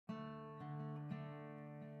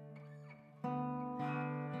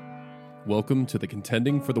Welcome to the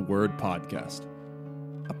Contending for the Word podcast,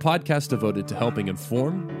 a podcast devoted to helping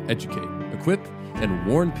inform, educate, equip, and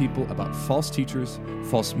warn people about false teachers,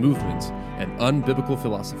 false movements, and unbiblical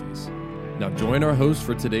philosophies. Now join our host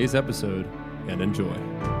for today's episode and enjoy.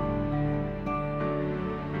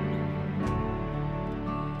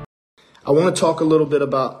 I want to talk a little bit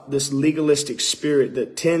about this legalistic spirit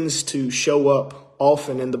that tends to show up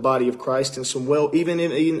often in the body of Christ and even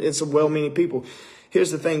in some well-meaning people.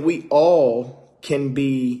 Here's the thing, we all can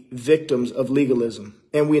be victims of legalism,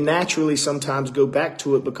 and we naturally sometimes go back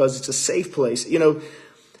to it because it's a safe place. You know,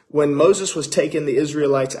 when Moses was taking the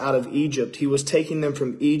Israelites out of Egypt, he was taking them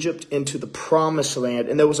from Egypt into the promised land,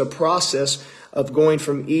 and there was a process of going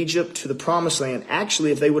from Egypt to the promised land.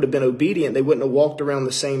 Actually, if they would have been obedient, they wouldn't have walked around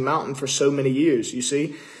the same mountain for so many years, you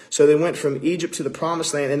see? So they went from Egypt to the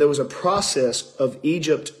promised land, and there was a process of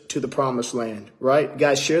Egypt to the promised land, right?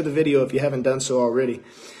 Guys, share the video if you haven't done so already.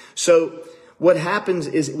 So what happens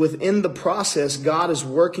is within the process, God is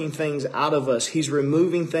working things out of us. He's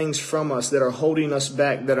removing things from us that are holding us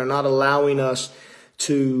back, that are not allowing us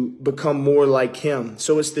to become more like Him.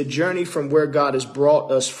 So it's the journey from where God has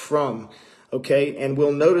brought us from, okay? And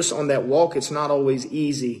we'll notice on that walk, it's not always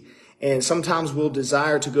easy. And sometimes we'll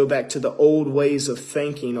desire to go back to the old ways of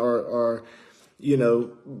thinking or you know,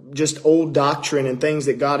 just old doctrine and things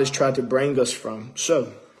that God has tried to bring us from.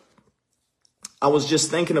 So I was just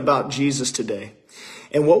thinking about Jesus today.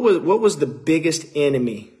 And what was the biggest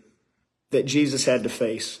enemy that Jesus had to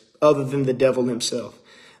face other than the devil himself?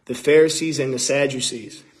 The Pharisees and the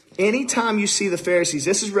Sadducees. Anytime you see the Pharisees,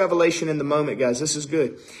 this is revelation in the moment, guys. This is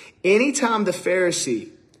good. Anytime the Pharisee,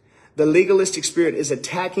 the legalistic spirit, is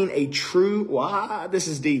attacking a true, this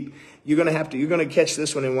is deep. You're going to catch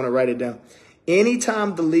this one and want to write it down.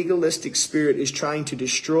 Anytime the legalistic spirit is trying to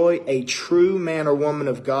destroy a true man or woman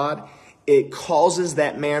of God, it causes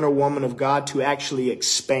that man or woman of God to actually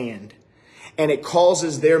expand. And it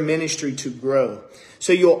causes their ministry to grow.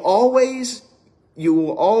 So you will always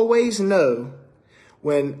know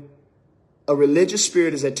when a religious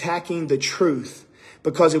spirit is attacking the truth,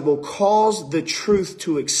 because it will cause the truth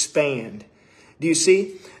to expand. Do you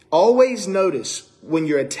see? Always notice when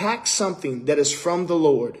you attack something that is from the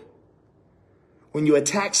Lord,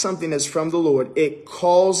 it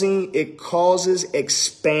causes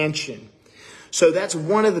expansion. So that's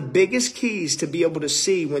one of the biggest keys to be able to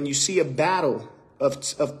see when you see a battle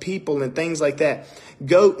of people and things like that.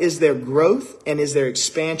 Is there growth and is there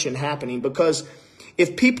expansion happening? Because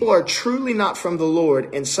if people are truly not from the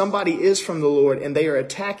Lord and somebody is from the Lord and they are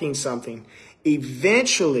attacking something,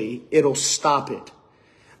 eventually it'll stop it.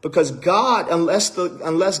 Because God,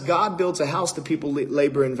 unless God builds a house, the people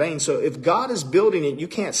labor in vain. So if God is building it, you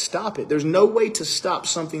can't stop it. There's no way to stop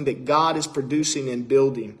something that God is producing and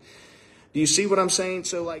building. Do you see what I'm saying?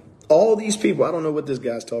 So like all these people, I don't know what this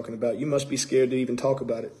guy's talking about. You must be scared to even talk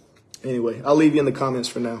about it. Anyway, I'll leave you in the comments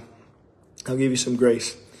for now. I'll give you some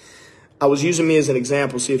grace. I was using me as an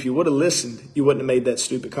example. See, if you would have listened, you wouldn't have made that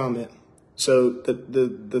stupid comment. So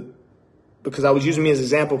because I was using me as an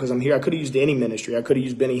example because I'm here, I could have used any ministry. I could have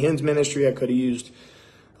used Benny Hinn's ministry. I could have used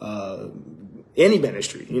any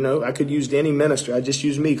ministry. You know, I could have used any minister. I just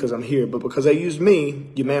used me because I'm here. But because I used me,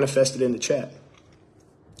 you manifested in the chat.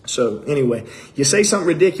 So anyway, you say something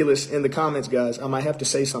ridiculous in the comments, guys, I might have to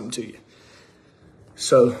say something to you.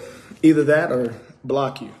 So either that or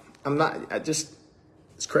block you. It's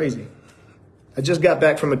crazy. I just got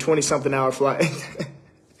back from a 20-something hour flight.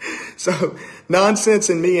 So nonsense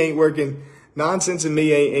and me ain't working. Nonsense and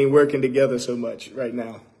me ain't working together so much right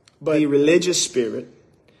now. But the religious spirit,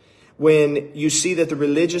 when you see that the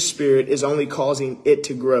religious spirit is only causing it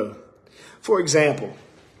to grow. For example,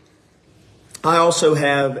 I also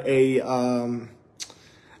have you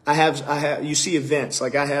see events,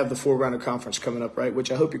 like I have the Forerunner Conference coming up, right?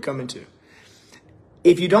 Which I hope you're coming to.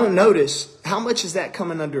 If you don't notice, how much is that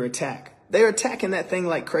coming under attack? They're attacking that thing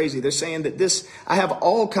like crazy. They're saying that I have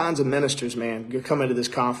all kinds of ministers, man, coming to this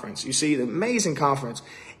conference. You see, the amazing conference.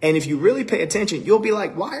 And if you really pay attention, you'll be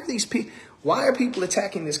like, why are people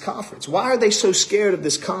attacking this conference? Why are they so scared of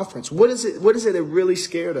this conference? What is it they're really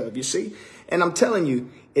scared of? You see? And I'm telling you,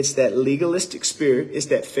 it's that legalistic spirit. It's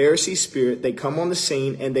that Pharisee spirit. They come on the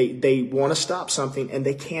scene and they want to stop something and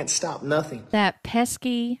they can't stop nothing. That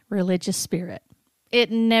pesky religious spirit. It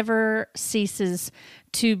never ceases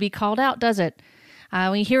to be called out, does it?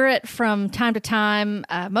 We hear it from time to time,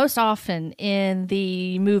 most often in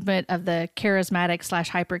the movement of the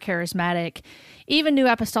charismatic/hyper-charismatic, even New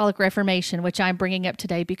Apostolic Reformation, which I'm bringing up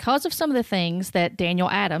today because of some of the things that Daniel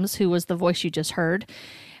Adams, who was the voice you just heard,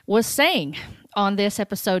 was saying on this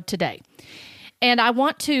episode today. And I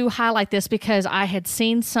want to highlight this because I had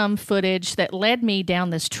seen some footage that led me down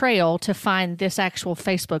this trail to find this actual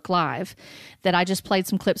Facebook Live that I just played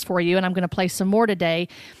some clips for you, and I'm going to play some more today.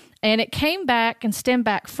 And it came back and stemmed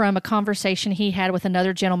back from a conversation he had with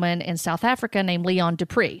another gentleman in South Africa named Leon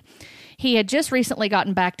Dupree. He had just recently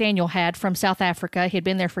gotten back, Daniel had, from South Africa. He had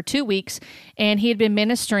been there for 2 weeks, and he had been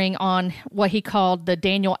ministering on what he called the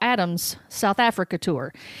Daniel Adams South Africa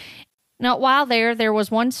tour. Now, while there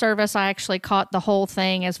was one service, I actually caught the whole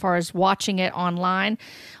thing as far as watching it online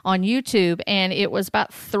on YouTube, and it was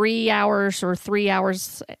about 3 hours or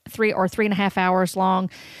 3.5 hours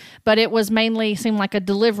long, but it was mainly seemed like a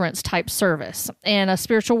deliverance type service and a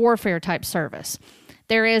spiritual warfare type service.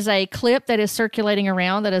 There is a clip that is circulating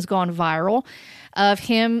around that has gone viral of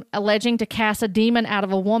him alleging to cast a demon out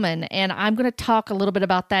of a woman, and I'm going to talk a little bit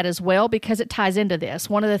about that as well because it ties into this.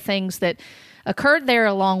 One of the things that occurred there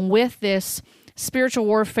along with this spiritual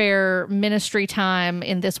warfare ministry time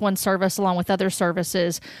in this one service along with other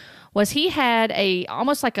services was he had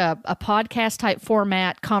almost like a podcast type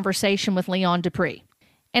format conversation with Leon Dupree.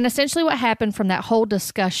 And essentially what happened from that whole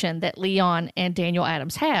discussion that Leon and Daniel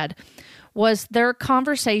Adams had was their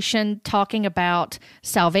conversation talking about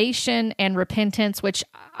salvation and repentance, which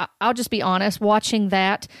I'll just be honest, watching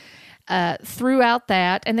that throughout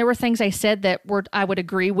that, and there were things they said that I would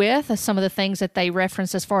agree with, some of the things that they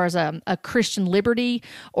referenced as far as a Christian liberty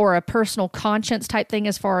or a personal conscience type thing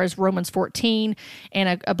as far as Romans 14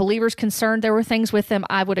 and a believer's concerned. There were things with them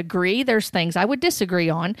I would agree. There's things I would disagree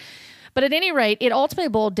on. But at any rate, it ultimately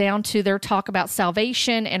boiled down to their talk about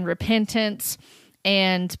salvation and repentance,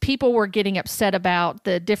 and people were getting upset about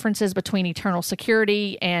the differences between eternal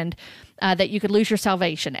security and that you could lose your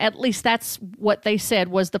salvation. At least that's what they said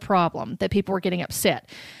was the problem, that people were getting upset.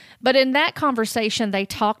 But in that conversation, they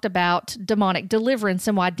talked about demonic deliverance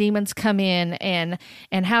and why demons come in and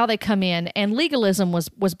how they come in, and legalism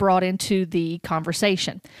was brought into the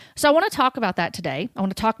conversation. So I want to talk about that today. I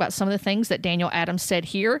want to talk about some of the things that Daniel Adams said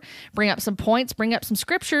here, bring up some points, bring up some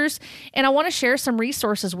scriptures, and I want to share some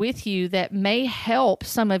resources with you that may help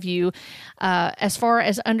some of you as far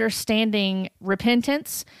as understanding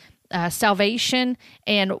repentance, salvation,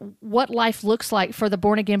 and what life looks like for the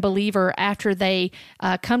born-again believer after they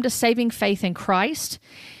come to saving faith in Christ,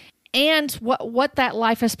 and what that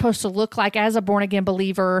life is supposed to look like as a born-again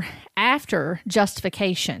believer after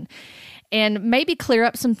justification. And maybe clear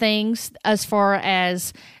up some things as far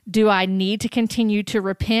as, do I need to continue to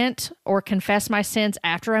repent or confess my sins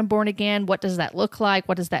after I'm born again? What does that look like?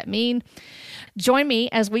 What does that mean? Join me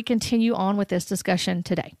as we continue on with this discussion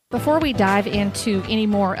today. Before we dive into any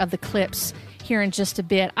more of the clips here in just a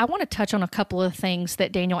bit, I want to touch on a couple of things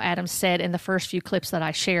that Daniel Adams said in the first few clips that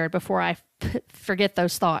I shared before I forget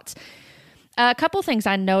those thoughts. A couple of things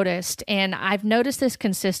I noticed, and I've noticed this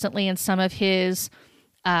consistently in some of his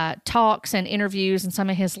talks and interviews and some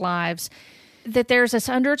of his lives, that there's this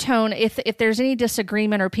undertone, if there's any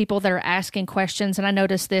disagreement or people that are asking questions, and I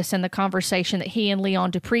noticed this in the conversation that he and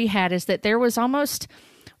Leon Dupree had, is that there was almost,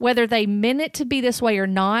 whether they meant it to be this way or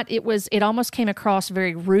not, it almost came across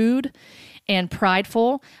very rude and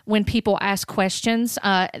prideful when people asked questions,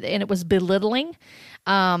 and it was belittling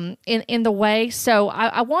in the way. So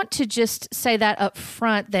I want to just say that up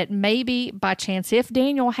front, that maybe by chance, if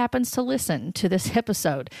Daniel happens to listen to this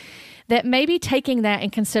episode, that maybe taking that in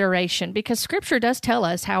consideration, because Scripture does tell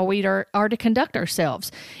us how we are to conduct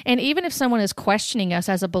ourselves. And even if someone is questioning us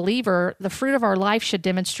as a believer, the fruit of our life should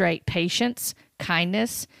demonstrate patience,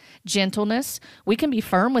 kindness, gentleness. We can be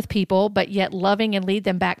firm with people, but yet loving and lead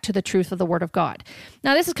them back to the truth of the Word of God.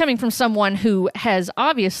 Now, this is coming from someone who has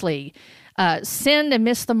obviously sinned and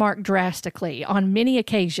missed the mark drastically on many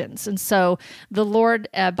occasions. And so the Lord,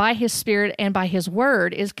 by His Spirit and by His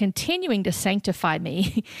Word, is continuing to sanctify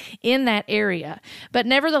me in that area. But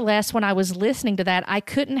nevertheless, when I was listening to that, I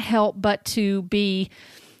couldn't help but to be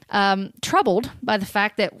troubled by the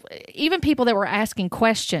fact that even people that were asking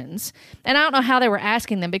questions, and I don't know how they were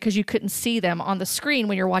asking them because you couldn't see them on the screen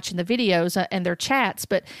when you're watching the videos and their chats,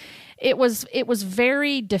 but it was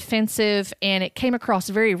very defensive, and it came across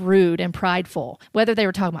very rude and prideful, whether they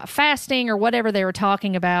were talking about fasting or whatever they were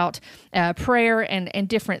talking about, prayer and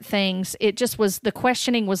different things. It just was, the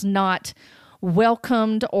questioning was not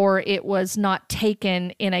welcomed, or it was not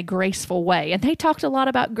taken in a graceful way. And they talked a lot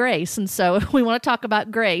about grace. And so if we want to talk about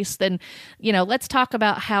grace, then, let's talk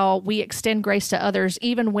about how we extend grace to others,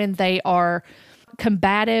 even when they are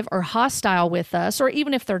combative or hostile with us, or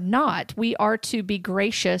even if they're not. We are to be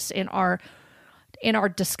gracious in our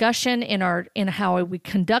discussion, in how we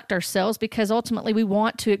conduct ourselves, because ultimately we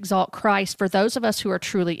want to exalt Christ for those of us who are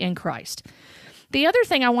truly in Christ. The other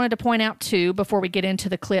thing I wanted to point out too, before we get into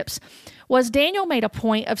the clips, was Daniel made a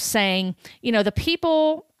point of saying, the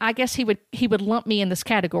people, I guess he would lump me in this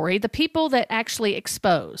category, the people that actually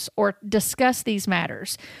expose or discuss these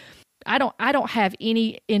matters. I don't have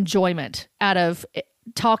any enjoyment out of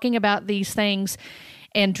talking about these things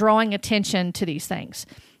and drawing attention to these things.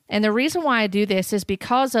 And the reason why I do this is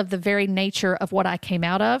because of the very nature of what I came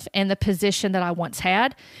out of and the position that I once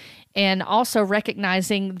had, and also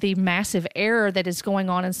recognizing the massive error that is going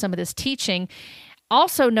on in some of this teaching.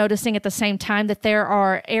 Also noticing at the same time that there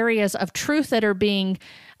are areas of truth that are being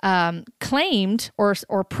claimed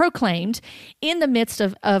or proclaimed in the midst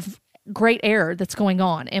of great error that's going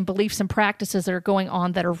on, and beliefs and practices that are going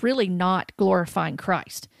on that are really not glorifying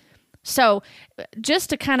Christ. So just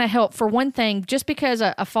to kind of help, for one thing, just because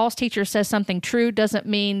a false teacher says something true doesn't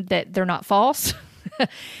mean that they're not false.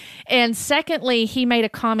 And secondly, he made a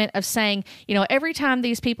comment of saying, every time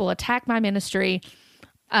these people attack my ministry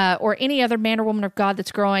or any other man or woman of God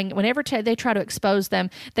that's growing, whenever they try to expose them,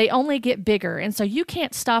 they only get bigger. And so you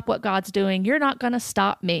can't stop what God's doing. You're not going to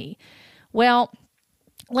stop me. Well,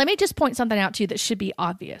 let me just point something out to you that should be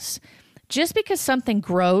obvious. Just because something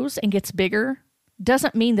grows and gets bigger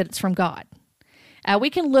doesn't mean that it's from God.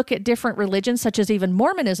 We can look at different religions, such as even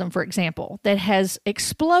Mormonism, for example, that has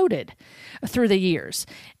exploded through the years.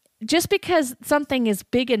 Just because something is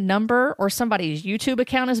big in number, or somebody's YouTube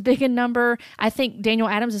account is big in number, I think Daniel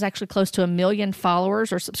Adams is actually close to 1 million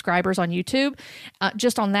followers or subscribers on YouTube,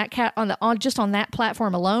 just on that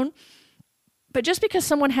platform alone. But just because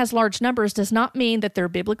someone has large numbers does not mean that they're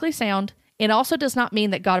biblically sound. It also does not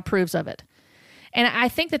mean that God approves of it. And I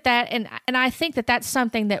think I think that that's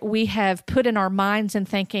something that we have put in our minds and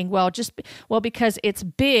thinking, because it's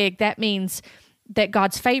big, that means that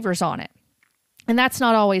God's favor's on it. And that's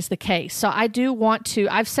not always the case. So I do want to,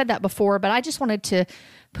 I've said that before, but I just wanted to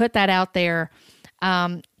put that out there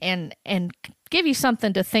and give you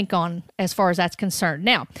something to think on as far as that's concerned.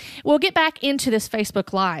 Now, we'll get back into this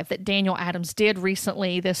Facebook Live that Daniel Adams did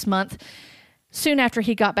recently this month, soon after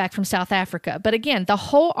he got back from South Africa. But again, the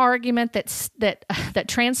whole argument that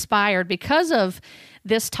transpired because of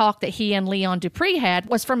this talk that he and Leon Dupree had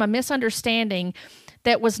was from a misunderstanding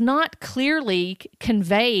that was not clearly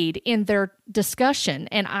conveyed in their discussion.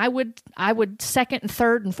 And I would second and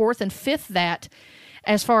third and fourth and fifth that,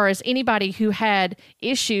 as far as anybody who had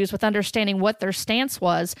issues with understanding what their stance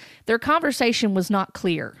was, their conversation was not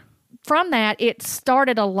clear. From that, it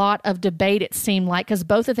started a lot of debate, it seemed like, because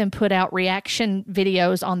both of them put out reaction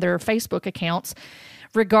videos on their Facebook accounts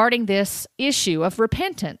regarding this issue of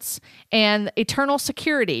repentance and eternal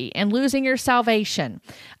security and losing your salvation,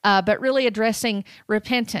 but really addressing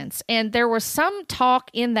repentance. And there was some talk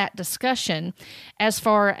in that discussion as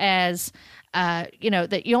far as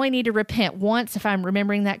that you only need to repent once, if I'm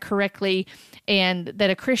remembering that correctly, and that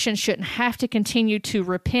a Christian shouldn't have to continue to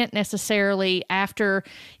repent necessarily after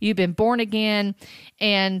you've been born again.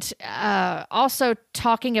 And also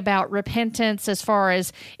talking about repentance as far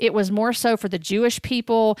as it was more so for the Jewish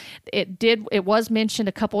people. It was mentioned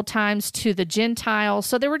a couple times to the Gentiles.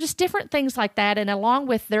 So there were just different things like that. And along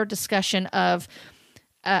with their discussion of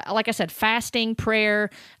like I said, fasting,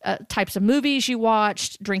 prayer, types of movies you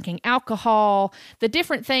watched, drinking alcohol, the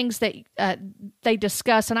different things that they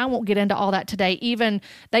discuss, and I won't get into all that today. Even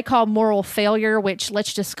they call moral failure, which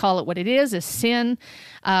let's just call it what it is sin.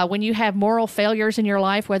 When you have moral failures in your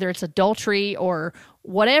life, whether it's adultery or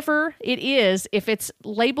whatever it is, if it's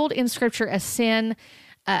labeled in Scripture as sin,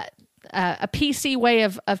 a PC way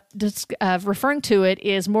of referring to it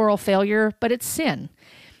is moral failure, but it's sin.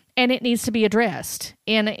 And it needs to be addressed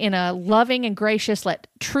in a loving and gracious,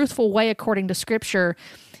 truthful way according to Scripture,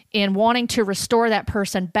 in wanting to restore that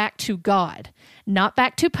person back to God. Not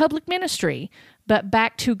back to public ministry, but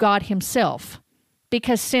back to God Himself.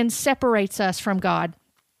 Because sin separates us from God.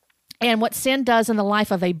 And what sin does in the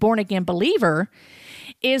life of a born-again believer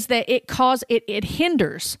is that it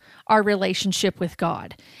hinders our relationship with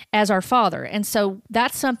God as our Father. And so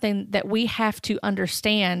that's something that we have to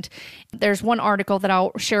understand. There's one article that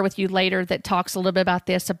I'll share with you later that talks a little bit about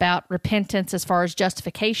this, about repentance as far as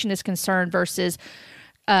justification is concerned versus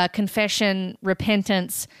confession,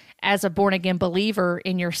 repentance as a born-again believer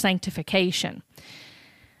in your sanctification.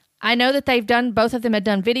 I know that both of them had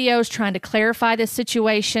done videos trying to clarify this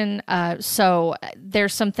situation. So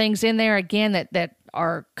there's some things in there, again, that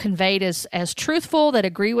are conveyed as truthful, that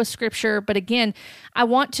agree with Scripture. But again, I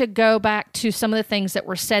want to go back to some of the things that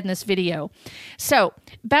were said in this video. So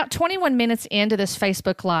about 21 minutes into this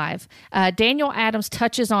Facebook Live, Daniel Adams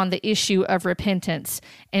touches on the issue of repentance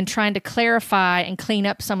and trying to clarify and clean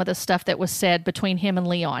up some of the stuff that was said between him and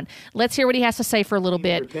Leon. Let's hear what he has to say for a little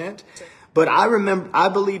bit. Repent. But I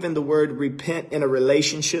believe in the word repent in a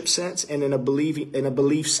relationship sense and in a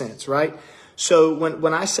belief sense, right? So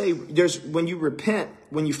when I say when you repent,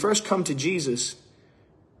 when you first come to Jesus,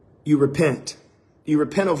 you repent. You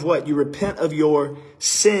repent of what? You repent of your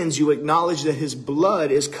sins. You acknowledge that his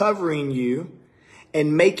blood is covering you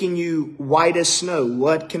and making you white as snow.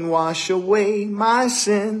 What can wash away my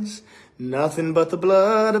sins? Nothing but the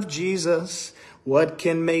blood of Jesus. What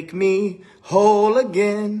can make me whole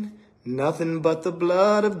again? Nothing but the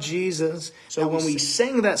blood of Jesus. So when we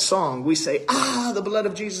sing that song, we say, the blood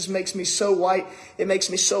of Jesus makes me so white. It makes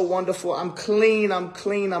me so wonderful. I'm clean, I'm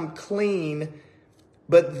clean, I'm clean.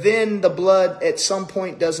 But then the blood at some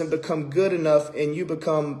point doesn't become good enough and you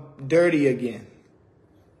become dirty again.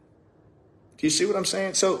 Do you see what I'm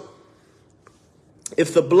saying? So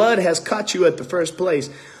if the blood has caught you at the first place,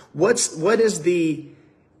 what is the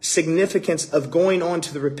significance of going on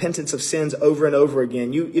to the repentance of sins over and over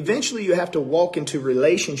again? Eventually you have to walk into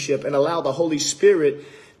relationship and allow the Holy Spirit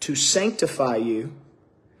to sanctify you,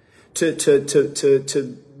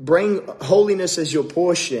 to bring holiness as your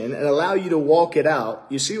portion and allow you to walk it out.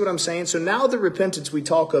 You see what I'm saying? So now the repentance we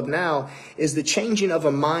talk of now is the changing of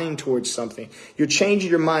a mind towards something. You're changing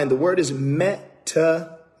your mind. The word is metanoia.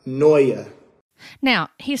 Now,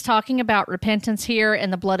 he's talking about repentance here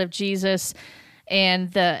and the blood of Jesus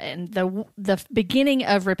and the beginning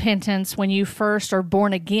of repentance when you first are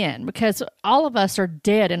born again, because all of us are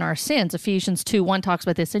dead in our sins. Ephesians 2:1 talks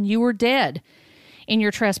about this, and you were dead in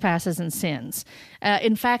your trespasses and sins.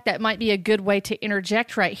 In fact, that might be a good way to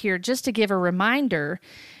interject right here, just to give a reminder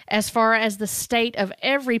as far as the state of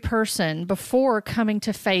every person before coming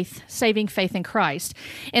to faith, saving faith in Christ.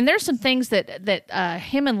 And there's some things that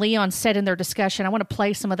him and Leon said in their discussion. I want to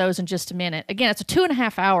play some of those in just a minute. Again, it's a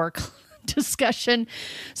 2.5 hour discussion,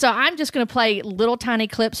 so I'm just going to play little tiny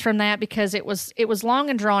clips from that because it was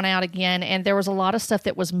long and drawn out again, and there was a lot of stuff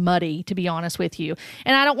that was muddy, to be honest with you.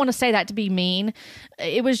 And I don't want to say that to be mean.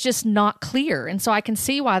 It was just not clear, and so I can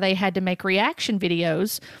see why they had to make reaction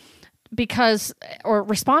videos or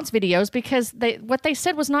response videos, because what they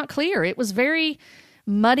said was not clear. It was very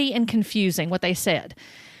muddy and confusing what they said.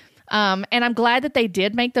 And I'm glad that they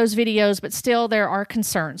did make those videos, but still there are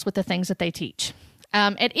concerns with the things that they teach.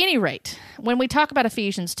 At any rate, when we talk about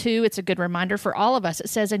Ephesians 2, it's a good reminder for all of us. It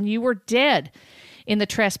says, and you were dead in the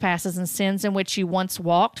trespasses and sins in which you once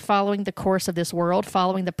walked, following the course of this world,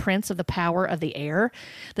 following the prince of the power of the air,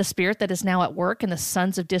 the spirit that is now at work in the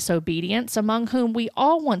sons of disobedience, among whom we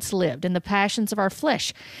all once lived in the passions of our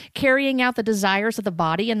flesh, carrying out the desires of the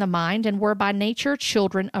body and the mind, and were by nature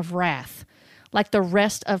children of wrath, like the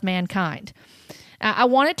rest of mankind. I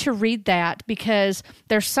wanted to read that because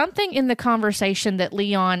there's something in the conversation that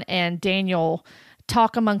Leon and Daniel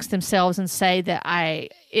talk amongst themselves and say that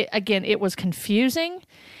it was confusing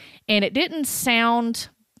and it didn't sound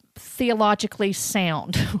theologically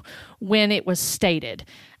sound when it was stated.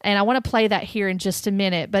 And I want to play that here in just a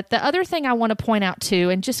minute. But the other thing I want to point out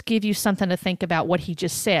too, and just give you something to think about what he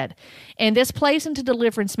just said, and this plays into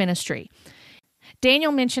deliverance ministry.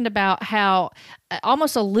 Daniel mentioned about how,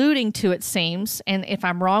 almost alluding to it seems, and if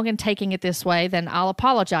I'm wrong in taking it this way, then I'll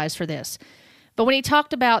apologize for this. But when he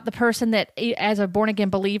talked about the person that, as a born-again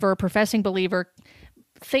believer or professing believer,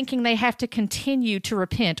 thinking they have to continue to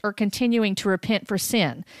repent or continuing to repent for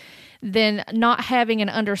sin, then not having an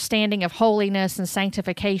understanding of holiness and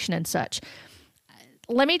sanctification and such.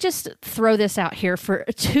 Let me just throw this out here for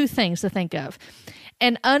two things to think of.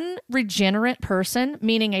 An unregenerate person,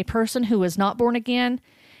 meaning a person who is not born again,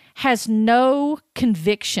 has no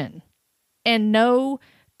conviction and no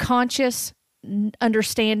conscious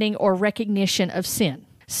understanding or recognition of sin.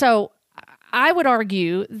 So I would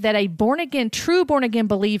argue that a true born-again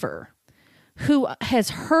believer who has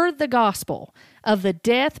heard the gospel of the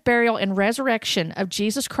death, burial, and resurrection of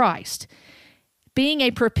Jesus Christ being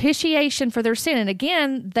a propitiation for their sin. And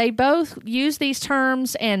again, they both use these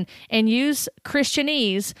terms and use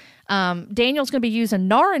Christianese. Daniel's going to be using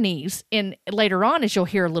Naranese later on, as you'll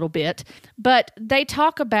hear a little bit. But they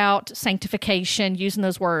talk about sanctification, using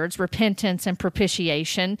those words, repentance and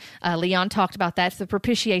propitiation. Leon talked about that, the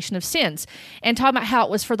propitiation of sins, and talking about how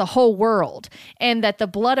it was for the whole world, and that the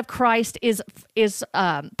blood of Christ is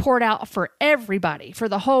poured out for everybody, for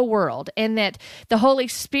the whole world, and that the Holy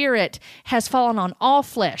Spirit has fallen on all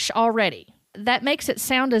flesh already. That makes it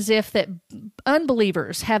sound as if that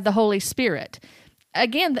unbelievers have the Holy Spirit.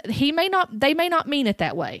 Again, they may not mean it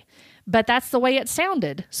that way, but that's the way it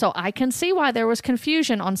sounded. So I can see why there was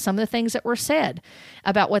confusion on some of the things that were said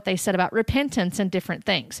about what they said about repentance and different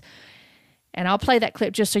things. And I'll play that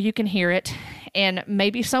clip just so you can hear it, and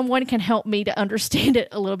maybe someone can help me to understand it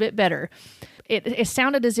a little bit better. it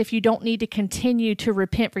sounded as if you don't need to continue to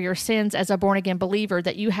repent for your sins as a born-again believer,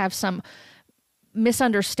 that you have some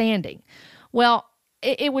misunderstanding. Well,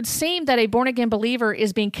 it would seem that a born-again believer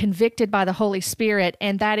is being convicted by the Holy Spirit,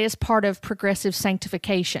 and that is part of progressive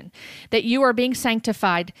sanctification, that you are being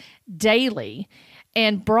sanctified daily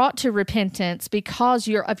and brought to repentance because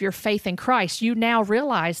of your faith in Christ. You now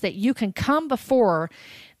realize that you can come before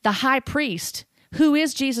the high priest, who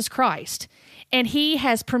is Jesus Christ, and he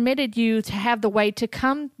has permitted you to have the way to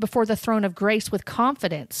come before the throne of grace with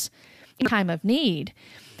confidence in time of need,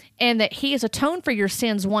 and that he has atoned for your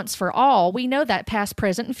sins once for all. We know that past,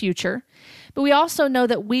 present, and future, but we also know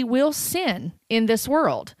that we will sin in this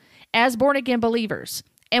world as born-again believers,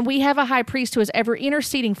 and we have a high priest who is ever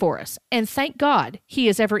interceding for us, and thank God he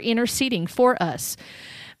is ever interceding for us.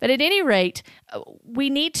 But at any rate, we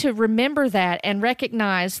need to remember that and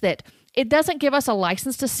recognize that it doesn't give us a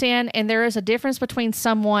license to sin, and there is a difference between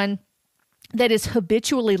someone that is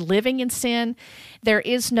habitually living in sin. There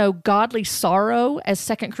is no godly sorrow, as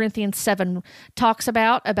 2 Corinthians 7 talks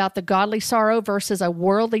about the godly sorrow versus a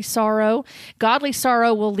worldly sorrow. Godly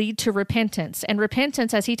sorrow will lead to repentance, and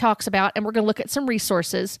repentance, as he talks about, and we're going to look at some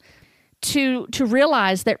resources, to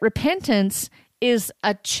realize that repentance is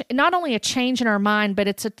not only a change in our mind, but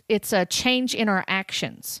it's a change in our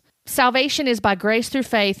actions. Salvation is by grace through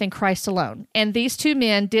faith in Christ alone. And these two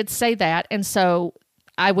men did say that, and so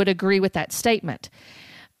I would agree with that statement.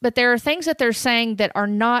 But there are things that they're saying that are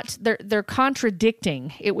not, they're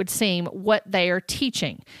contradicting, it would seem, what they are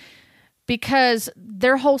teaching. Because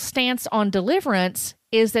their whole stance on deliverance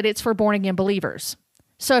is that it's for born-again believers.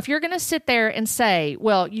 So if you're going to sit there and say,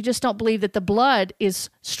 well, you just don't believe that the blood is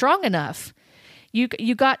strong enough,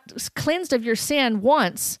 you got cleansed of your sin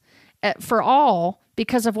once for all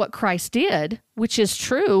because of what Christ did, which is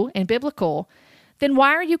true and biblical, then why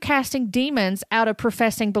are you casting demons out of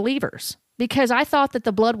professing believers? Because I thought that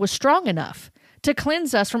the blood was strong enough to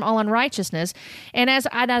cleanse us from all unrighteousness. And as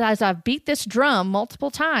I've beat this drum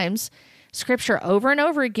multiple times, Scripture over and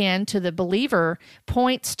over again to the believer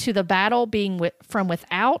points to the battle being from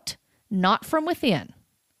without, not from within.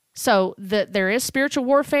 So there is spiritual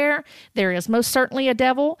warfare. There is most certainly a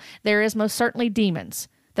devil. There is most certainly demons.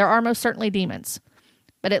 There are most certainly demons.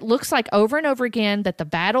 But it looks like over and over again that the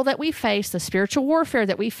battle that we face, the spiritual warfare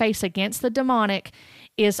that we face against the demonic,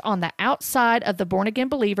 is on the outside of the born-again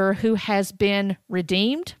believer who has been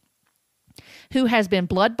redeemed, who has been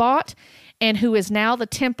blood-bought, and who is now the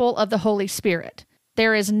temple of the Holy Spirit.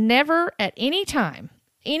 There is never at any time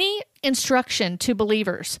any instruction to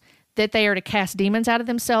believers that they are to cast demons out of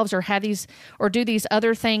themselves or do these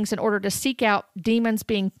other things in order to seek out demons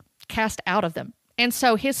being cast out of them. And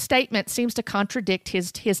so his statement seems to contradict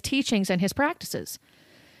his teachings and his practices,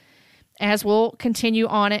 as we'll continue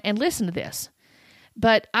on and listen to this.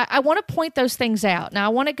 But I want to point those things out. Now, I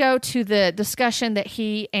want to go to the discussion that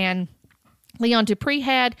he and Leon Dupree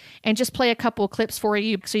had and just play a couple of clips for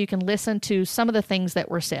you so you can listen to some of the things that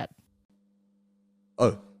were said.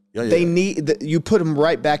 Oh, yeah. They need, you put them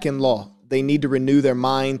right back in law. They need to renew their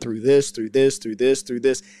mind through this, through this, through this, through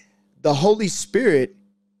this. The Holy Spirit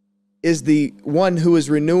is the one who is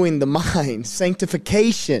renewing the mind,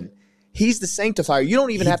 sanctification. He's the sanctifier. You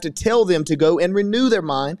don't even have to tell them to go and renew their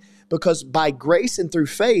mind, because by grace and through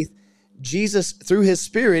faith, Jesus, through his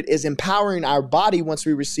Spirit, is empowering our body once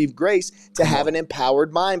we receive grace to have an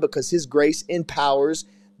empowered mind, because his grace empowers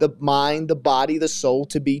the mind, the body, the soul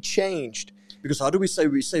to be changed. Because how do we say?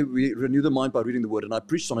 We say we renew the mind by reading the Word, and I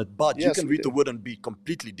preached on it, but you can read the Word and be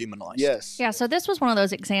completely demonized. Yes. Yeah, so this was one of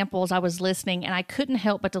those examples. I was listening, and I couldn't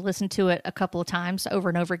help but to listen to it a couple of times over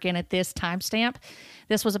and over again at this timestamp.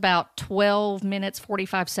 This was about 12 minutes,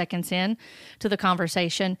 45 seconds in to the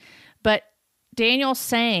conversation. But Daniel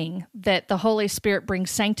saying that the Holy Spirit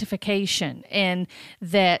brings sanctification and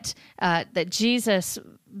that Jesus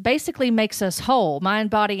basically makes us whole,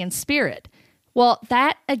 mind, body, and spirit. Well,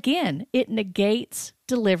 that, again, it negates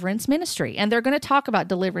deliverance ministry. And they're going to talk about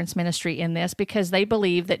deliverance ministry in this because they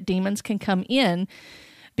believe that demons can come in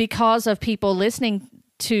because of people listening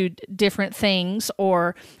to different things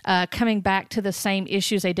or coming back to the same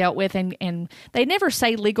issues they dealt with. And they never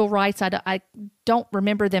say legal rights. I don't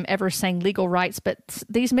remember them ever saying legal rights, but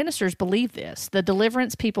these ministers believe this. The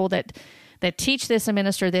deliverance people that teach this and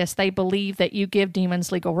minister this, they believe that you give demons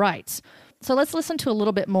legal rights. So let's listen to a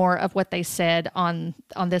little bit more of what they said on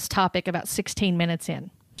this topic about 16 minutes in.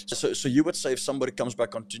 So you would say if somebody comes back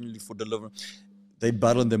continually for deliverance, they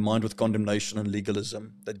battle in their mind with condemnation and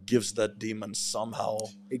legalism that gives that demon somehow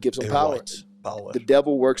it gives them power. Power. The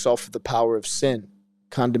devil works off of the power of sin.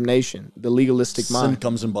 condemnation, the legalistic Sin mind.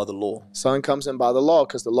 comes in by the law. Son comes in by the law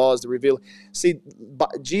because the law is the revealer. See,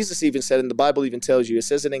 Jesus even said, and the Bible even tells you, it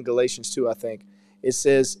says it in Galatians 2, I think. It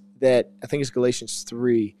says that, I think it's Galatians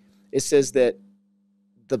 3. It says that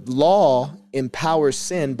the law empowers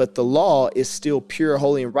sin, but the law is still pure,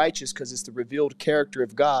 holy, and righteous because it's the revealed character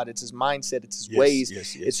of God. It's his mindset. It's his ways.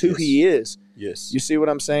 It's who he is. Yes. You see what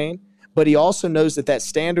I'm saying? But he also knows that that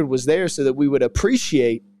standard was there so that we would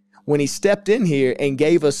appreciate when he stepped in here and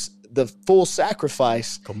gave us the full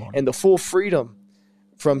sacrifice and the full freedom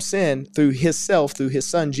from sin through his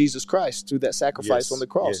son, Jesus Christ, through that sacrifice on the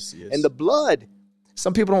cross. And the blood,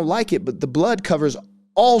 some people don't like it, but the blood covers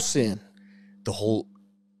all sin. The whole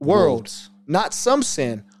world. Not some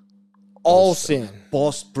sin, all sin.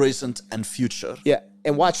 Past, present, and future. Yeah,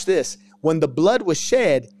 and watch this. When the blood was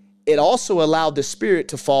shed, it also allowed the Spirit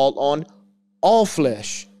to fall on all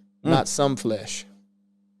flesh, not some flesh.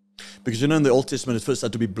 Because in the Old Testament, it first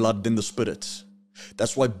had to be blood, then the Spirit.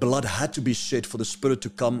 That's why blood had to be shed for the Spirit to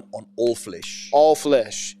come on all flesh. All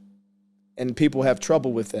flesh. And people have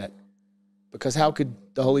trouble with that. Because how could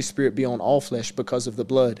the Holy Spirit be on all flesh? Because of the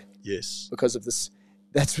blood. Yes. Because of this.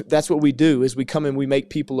 That's what we do, is we come and we make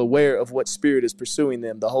people aware of what spirit is pursuing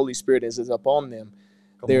them. The Holy Spirit is upon them.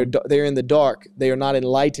 They're in the dark. They are not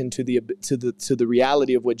enlightened to the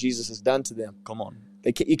reality of what Jesus has done to them. Come on.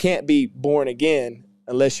 You can't be born again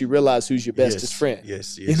unless you realize who's your bestest friend.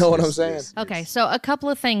 Yes. You know what I'm saying? Yes. Okay, so a couple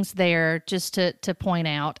of things there just to point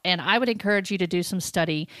out, and I would encourage you to do some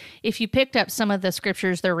study. If you picked up some of the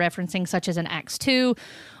scriptures they're referencing, such as in Acts 2,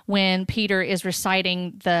 when Peter is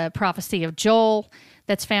reciting the prophecy of Joel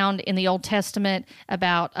that's found in the Old Testament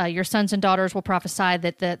about your sons and daughters will prophesy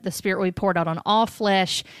that the Spirit will be poured out on all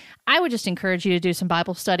flesh. I would just encourage you to do some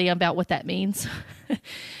Bible study about what that means,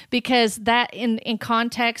 because that in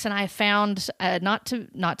context, and I found not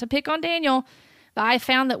to pick on Daniel, but I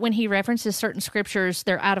found that when he references certain scriptures,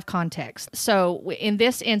 they're out of context. So in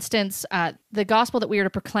this instance, the gospel that we are to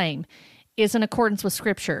proclaim is in accordance with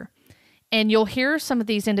Scripture. And you'll hear some of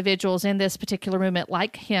these individuals in this particular movement,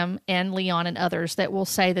 like him and Leon and others, that will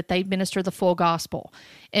say that they minister the full gospel.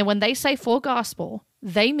 And when they say full gospel,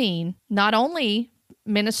 they mean not only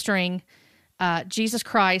ministering Jesus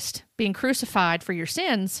Christ being crucified for your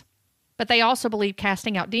sins, but they also believe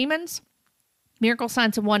casting out demons, miracle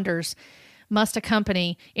signs and wonders must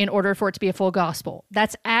accompany in order for it to be a full gospel.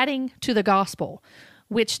 That's adding to the gospel,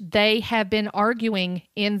 which they have been arguing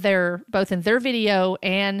in both in their video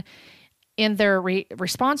and in their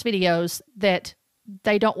response videos, that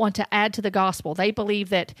they don't want to add to the gospel. They believe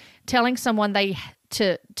that telling someone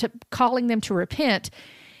to calling them to repent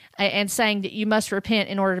and saying that you must repent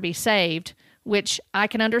in order to be saved, which I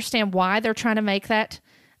can understand why they're trying to make that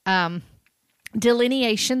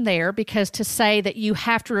delineation there, because to say that you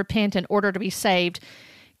have to repent in order to be saved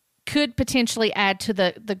could potentially add to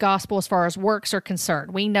the gospel as far as works are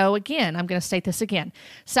concerned. We know, again, I'm going to state this again,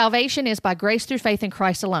 salvation is by grace through faith in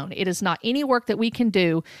Christ alone. It is not any work that we can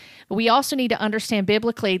do. But we also need to understand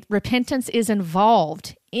biblically, repentance is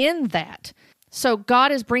involved in that. So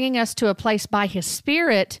God is bringing us to a place by His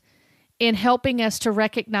Spirit in helping us to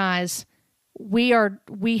recognize we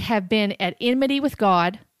have been at enmity with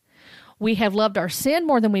God. We have loved our sin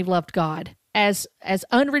more than we've loved God. As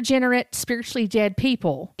unregenerate, spiritually dead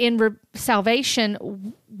people, in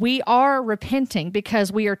salvation, we are repenting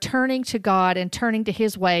because we are turning to God and turning to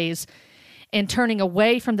His ways and turning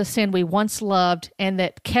away from the sin we once loved and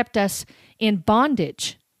that kept us in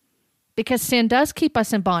bondage. Because sin does keep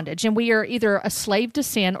us in bondage, and we are either a slave to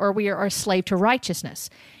sin or we are a slave to righteousness.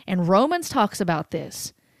 And Romans talks about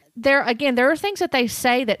this. There are things that they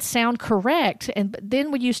say that sound correct, and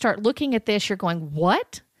then when you start looking at this, you're going,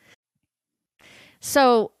 what?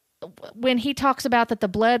 So when he talks about that the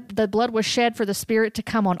blood was shed for the Spirit to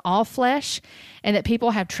come on all flesh, and that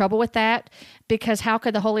people have trouble with that because how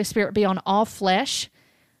could the Holy Spirit be on all flesh?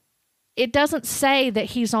 It doesn't say that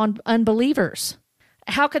He's on unbelievers.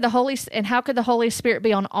 How could the Holy Spirit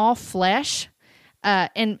be on all flesh?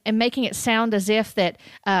 And making it sound as if that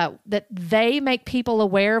they make people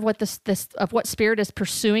aware of what spirit is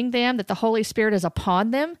pursuing them, that the Holy Spirit is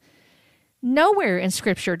upon them. Nowhere in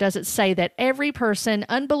Scripture does it say that every person,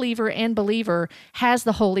 unbeliever and believer, has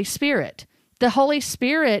the Holy Spirit. The Holy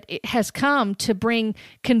Spirit has come to bring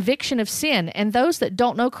conviction of sin, and those that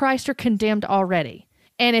don't know Christ are condemned already.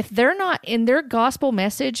 And if they're not, in their gospel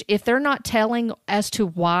message, if they're not telling as to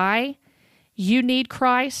why you need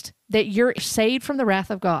Christ, that you're saved from the wrath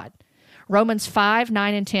of God. Romans 5,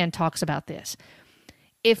 9, and 10 talks about this.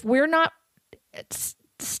 If we're not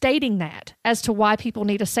stating that as to why people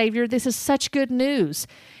need a Savior, this is such good news.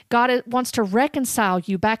 God wants to reconcile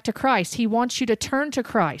you back to Christ. He wants you to turn to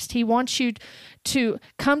Christ. He wants you to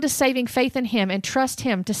come to saving faith in Him and trust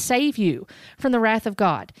Him to save you from the wrath of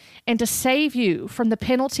God and to save you from the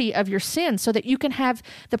penalty of your sin so that you can have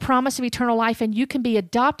the promise of eternal life and you can be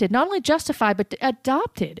adopted, not only justified, but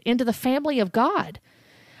adopted into the family of God.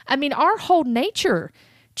 I mean, our whole nature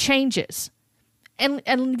changes.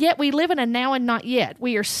 And yet we live in a now and not yet.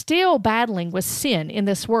 We are still battling with sin in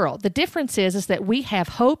this world. The difference is that we have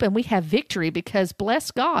hope and we have victory because,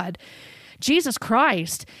 bless God, Jesus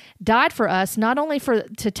Christ died for us not only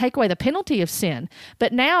to take away the penalty of sin,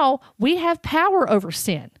 but now we have power over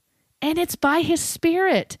sin. And it's by His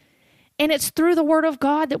Spirit. And it's through the Word of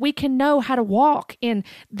God that we can know how to walk in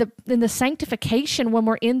the sanctification when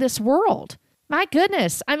we're in this world. My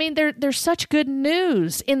goodness, I mean, there's such good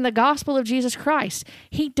news in the gospel of Jesus Christ.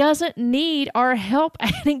 He doesn't need our help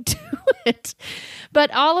adding to it.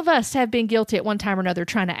 But all of us have been guilty at one time or another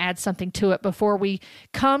trying to add something to it before we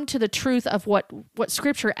come to the truth of what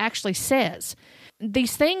Scripture actually says.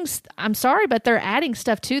 These things, I'm sorry, but they're adding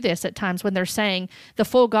stuff to this at times when they're saying the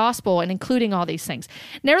full gospel and including all these things.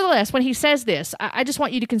 Nevertheless, when he says this, I just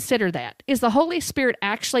want you to consider that. Is the Holy Spirit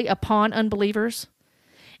actually upon unbelievers?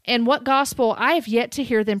 And what gospel? I have yet to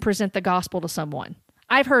hear them present the gospel to someone.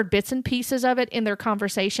 I've heard bits and pieces of it in their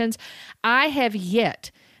conversations. I have yet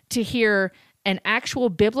to hear an actual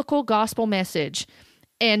biblical gospel message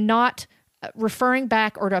and not referring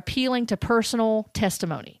back or appealing to personal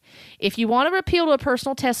testimony. If you want to appeal to a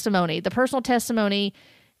personal testimony, the personal testimony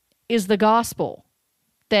is the gospel,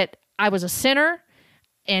 that I was a sinner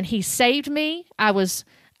and He saved me.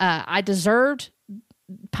 I deserved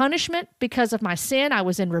punishment because of my sin. I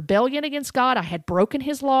was in rebellion against God. I had broken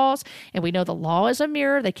His laws, and we know the law is a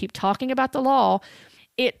mirror. They keep talking about the law.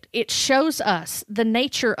 It shows us the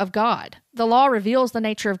nature of God. The law reveals the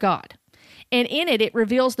nature of God. And in it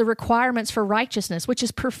reveals the requirements for righteousness, which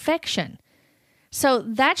is perfection. So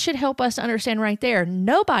that should help us understand right there.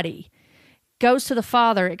 Nobody goes to the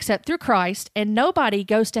Father except through Christ, and nobody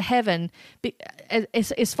goes to heaven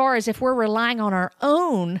as far as if we're relying on our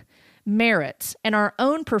own merits and our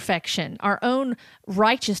own perfection, our own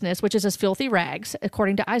righteousness, which is as filthy rags,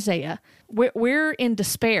 according to Isaiah. We're in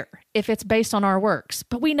despair if it's based on our works.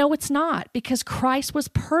 But we know it's not, because Christ was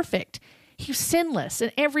perfect. He was sinless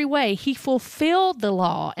in every way. He fulfilled the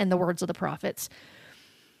law and the words of the prophets.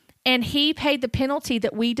 And He paid the penalty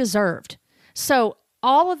that we deserved. So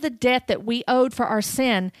all of the debt that we owed for our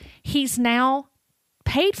sin, He's now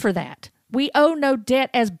paid for that. We owe no debt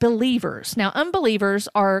as believers. Now, unbelievers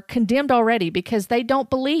are condemned already because they don't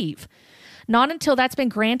believe. Not until that's been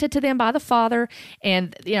granted to them by the Father.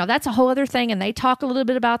 And, that's a whole other thing. And they talk a little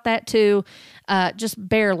bit about that too, just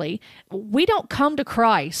barely. We don't come to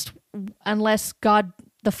Christ unless God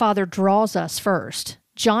the Father draws us first.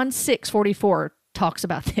 John 6:44 talks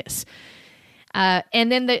about this. And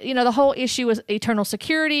then the whole issue is eternal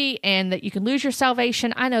security and that you can lose your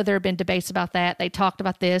salvation. I know there have been debates about that. They talked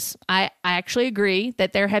about this. I actually agree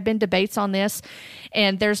that there have been debates on this,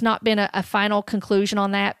 and there's not been a final conclusion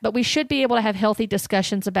on that, but we should be able to have healthy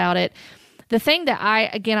discussions about it. The thing that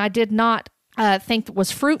I did not think was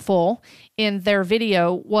fruitful in their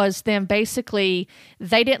video was them basically,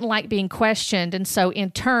 they didn't like being questioned, and so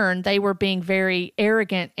in turn, they were being very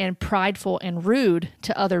arrogant and prideful and rude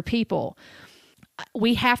to other people.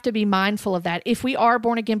 We have to be mindful of that. If we are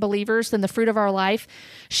born-again believers, then the fruit of our life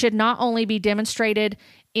should not only be demonstrated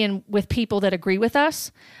with people that agree with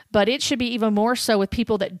us, but it should be even more so with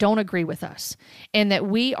people that don't agree with us, and that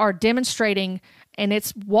we are demonstrating, and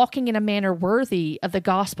it's walking in a manner worthy of the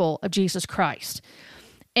gospel of Jesus Christ.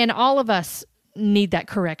 And all of us need that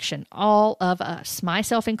correction. All of us,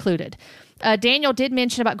 myself included. Daniel did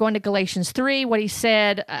mention about going to Galatians 3. What he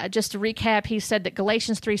said, just to recap, he said that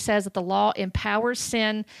Galatians 3 says that the law empowers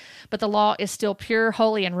sin, but the law is still pure,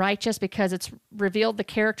 holy, and righteous because it's revealed the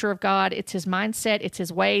character of God. It's His mindset, it's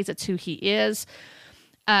His ways, it's who He is.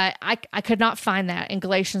 I could not find that in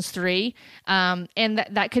Galatians 3, and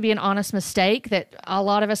that could be an honest mistake that a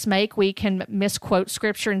lot of us make. We can misquote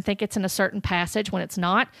Scripture and think it's in a certain passage when it's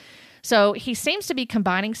not. So he seems to be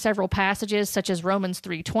combining several passages, such as Romans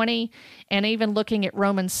 3:20, and even looking at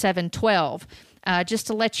Romans 7:12. Just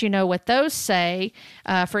to let you know what those say,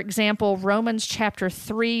 for example, Romans chapter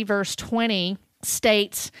 3, verse 20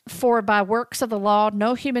 states, "For by works of the law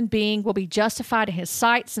no human being will be justified in his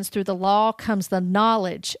sight, since through the law comes the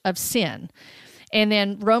knowledge of sin." And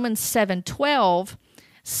then Romans 7:12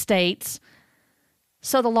 states,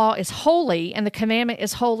 "So the law is holy, and the commandment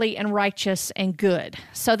is holy and righteous and good."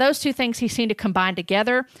 So those two things he seemed to combine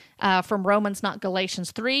together from Romans, not Galatians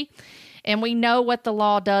 3. And we know what the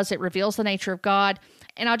law does. It reveals the nature of God.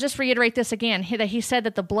 And I'll just reiterate this again, that he said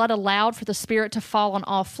that the blood allowed for the Spirit to fall on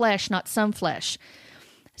all flesh, not some flesh.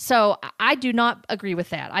 So I do not agree with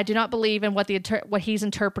that. I do not believe in what he's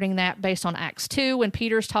interpreting that based on Acts 2 when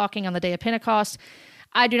Peter's talking on the day of Pentecost.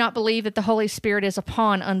 I do not believe that the Holy Spirit is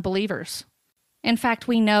upon unbelievers. In fact,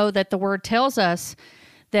 we know that the Word tells us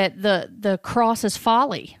that the cross is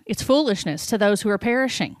folly. It's foolishness to those who are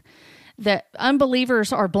perishing. That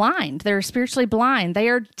unbelievers are blind. They're spiritually blind. They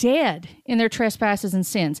are dead in their trespasses and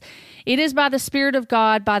sins. It is by the Spirit of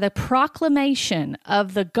God, by the proclamation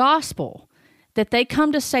of the gospel, that they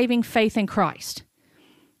come to saving faith in Christ.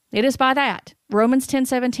 It is by that. Romans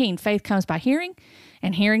 10:17, faith comes by hearing,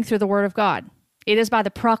 and hearing through the Word of God. It is by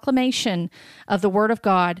the proclamation of the Word of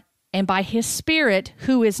God and by His Spirit,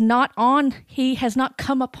 He has not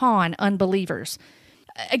come upon unbelievers.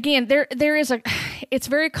 Again, it's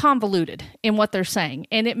very convoluted in what they're saying,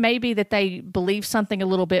 and it may be that they believe something a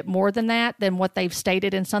little bit more than what they've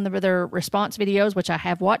stated in some of their response videos, which I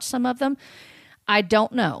have watched some of them. I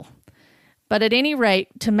don't know. But at any rate,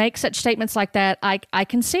 to make such statements like that, I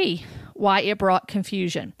can see why it brought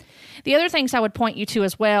confusion. The other things I would point you to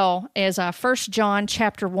as well is 1 John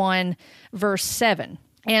chapter 1, verse 7.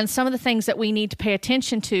 And some of the things that we need to pay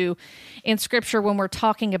attention to in Scripture when we're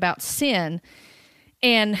talking about sin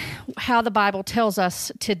and how the Bible tells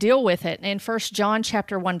us to deal with it. In 1 John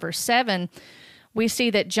chapter 1, verse 7, we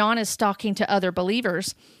see that John is talking to other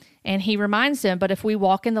believers, and he reminds them, but if we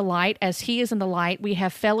walk in the light as he is in the light, we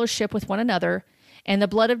have fellowship with one another, and the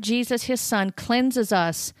blood of Jesus, his Son, cleanses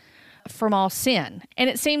us from all sin. And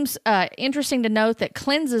it seems interesting to note that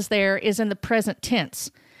cleanses there is in the present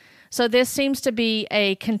tense. So this seems to be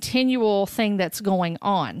a continual thing that's going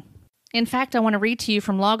on. In fact, I want to read to you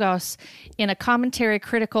from Logos in a commentary,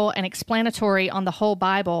 critical, and explanatory on the whole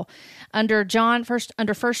Bible. Under 1 John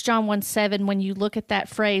 1:7, when you look at that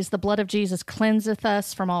phrase, the blood of Jesus cleanseth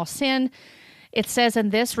us from all sin, it says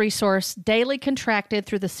in this resource, daily contracted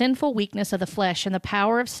through the sinful weakness of the flesh and the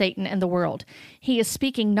power of Satan and the world. He is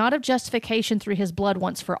speaking not of justification through his blood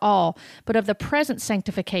once for all, but of the present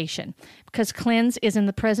sanctification, because cleanse is in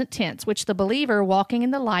the present tense, which the believer walking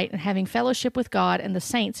in the light and having fellowship with God and the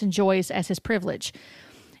saints enjoys as his privilege.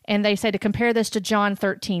 And they say to compare this to John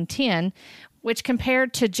 13:10, which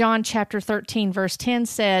compared to John chapter 13, verse 10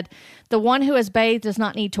 said, the one who has bathed does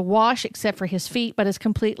not need to wash except for his feet, but is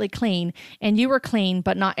completely clean. And you are clean,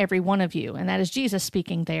 but not every one of you. And that is Jesus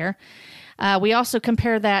speaking there. We also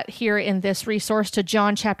compare that here in this resource to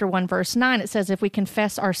John chapter 1, verse 9. It says, if we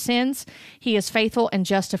confess our sins, he is faithful and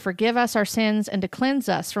just to forgive us our sins and to cleanse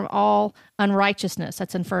us from all unrighteousness.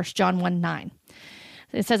 That's in 1 John 1:9.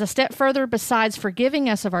 It says, a step further, besides forgiving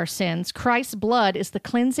us of our sins, Christ's blood is the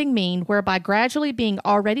cleansing mean whereby gradually being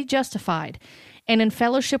already justified and in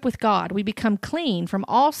fellowship with God, we become clean from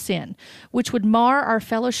all sin, which would mar our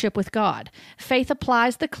fellowship with God. Faith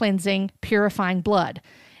applies the cleansing, purifying blood.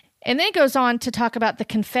 And then it goes on to talk about the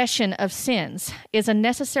confession of sins is a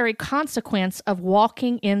necessary consequence of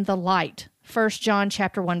walking in the light. 1 John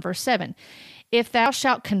chapter 1, verse 7. If thou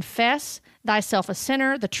shalt confess thyself a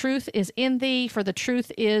sinner, the truth is in thee, for the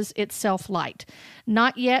truth is itself light.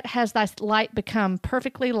 Not yet has thy light become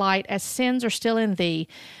perfectly light, as sins are still in thee,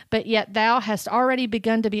 but yet thou hast already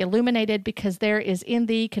begun to be illuminated, because there is in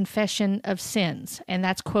thee confession of sins. And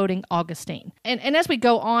that's quoting Augustine. And as we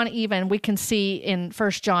go on even, we can see in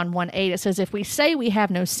 1 John 1:8, it says, if we say we have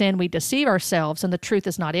no sin, we deceive ourselves, and the truth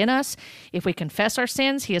is not in us. If we confess our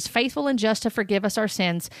sins, he is faithful and just to forgive us our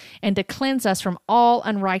sins and to cleanse us from all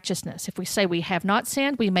unrighteousness. If we say we have not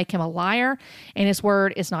sinned, we make him a liar, and his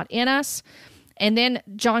word is not in us. And then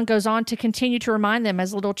John goes on to continue to remind them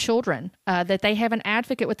as little children that they have an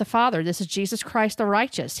advocate with the Father. This is Jesus Christ the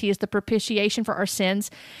righteous. He is the propitiation for our sins,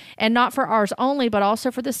 and not for ours only, but also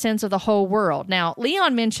for the sins of the whole world. Now,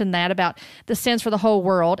 Leon mentioned that about the sins for the whole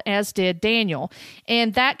world, as did Daniel.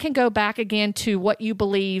 And that can go back again to what you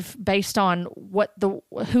believe based on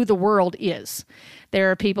who the world is. There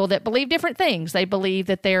are people that believe different things. They believe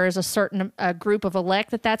that there is a certain group of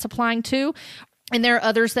elect that's applying to, and there are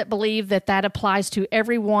others that believe that applies to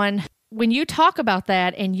everyone. When you talk about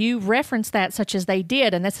that and you reference that such as they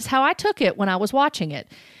did, and this is how I took it when I was watching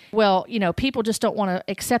it, well, people just don't want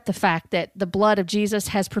to accept the fact that the blood of Jesus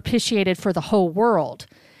has propitiated for the whole world.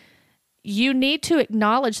 You need to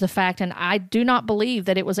acknowledge the fact, and I do not believe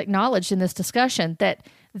that it was acknowledged in this discussion, that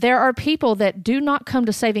there are people that do not come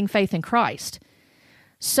to saving faith in Christ.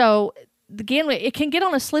 So again, it can get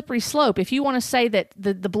on a slippery slope. If you want to say that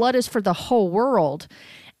the blood is for the whole world,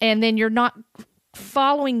 and then you're not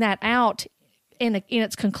following that out in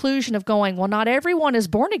its conclusion of going, well, not everyone is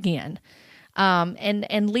born again.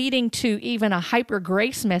 and leading to even a hyper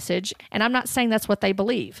grace message. And I'm not saying that's what they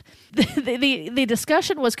believe. The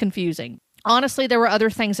discussion was confusing. Honestly, there were other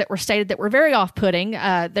things that were stated that were very off-putting.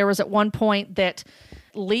 There was at one point that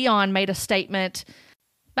Leon made a statement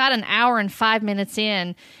about an hour and 5 minutes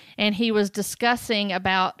in, and he was discussing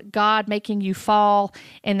about God making you fall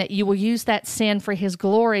and that you will use that sin for his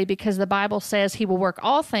glory because the Bible says he will work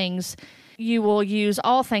all things. You will use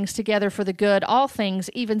all things together for the good. All things,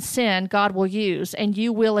 even sin, God will use. And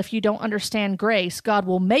you will, if you don't understand grace, God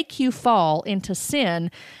will make you fall into sin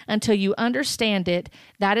until you understand it.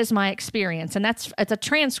 That is my experience. And it's a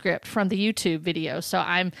transcript from the YouTube video. So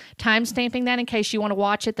I'm time-stamping that in case you want to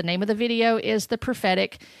watch it. The name of the video is The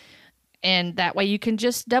Prophetic. And that way you can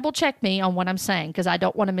just double-check me on what I'm saying because I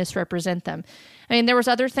don't want to misrepresent them. I mean, there was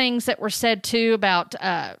other things that were said, too, about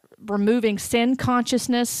removing sin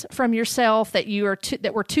consciousness from yourself, that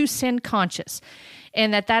we're too sin conscious,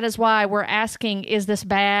 and that is why we're asking, is this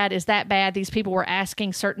bad? Is that bad? These people were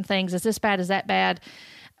asking certain things. Is this bad? Is that bad?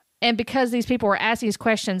 And because these people were asking these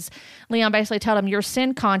questions, Leon basically told them, you're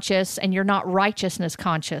sin conscious and you're not righteousness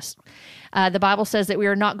conscious. The Bible says that we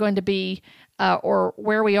are not going to be or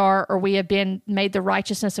where we are, or we have been made the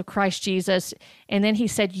righteousness of Christ Jesus. And then he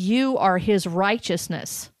said, you are his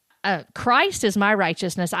righteousness. Christ is my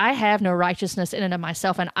righteousness. I have no righteousness in and of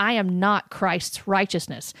myself, and I am not Christ's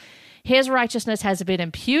righteousness. His righteousness has been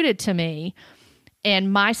imputed to me,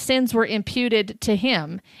 and my sins were imputed to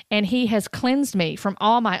him, and he has cleansed me from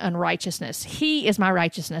all my unrighteousness. He is my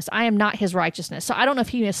righteousness. I am not his righteousness. So I don't know if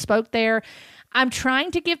he misspoke there. I'm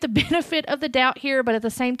trying to give the benefit of the doubt here, but at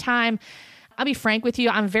the same time, I'll be frank with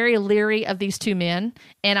you, I'm very leery of these two men,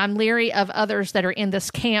 and I'm leery of others that are in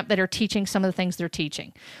this camp that are teaching some of the things they're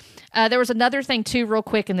teaching. There was another thing, too, real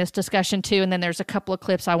quick in this discussion, too, and then there's a couple of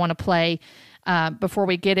clips I want to play before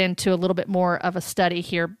we get into a little bit more of a study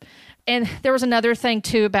here. And there was another thing,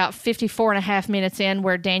 too, about 54 and a half minutes in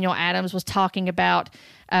where Daniel Adams was talking about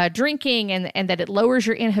drinking and that it lowers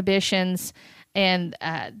your inhibitions, and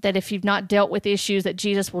that if you've not dealt with issues, that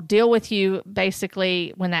Jesus will deal with you,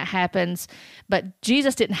 basically, when that happens. But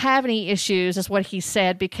Jesus didn't have any issues, is what he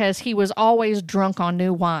said, because he was always drunk on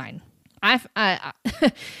new wine. I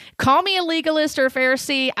call me a legalist or a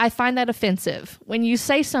Pharisee, I find that offensive. When you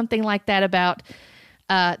say something like that about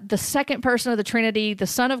the second person of the Trinity, the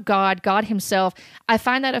Son of God, God himself, I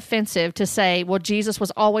find that offensive to say, well, Jesus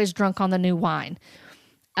was always drunk on the new wine.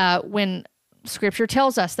 When Scripture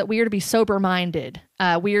tells us that we are to be sober-minded,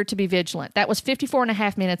 we are to be vigilant. That was 54 and a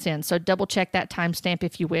half minutes in, so double-check that timestamp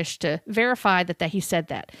if you wish to verify that he said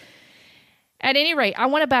that. At any rate, I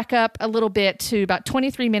want to back up a little bit to about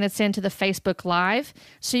 23 minutes into the Facebook Live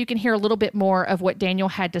so you can hear a little bit more of what Daniel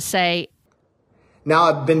had to say. Now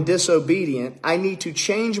I've been disobedient. I need to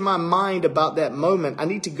change my mind about that moment. I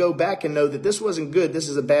need to go back and know that this wasn't good. This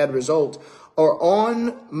is a bad result. Or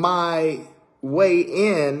on my way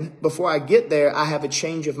in, before I get there, I have a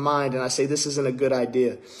change of mind and I say, this isn't a good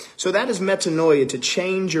idea. So that is metanoia, to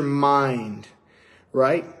change your mind,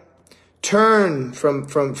 right? Turn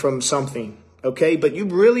from something. Okay, but you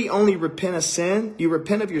really only repent of sin. You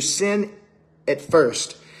repent of your sin at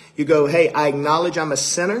first. You go, hey, I acknowledge I'm a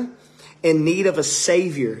sinner in need of a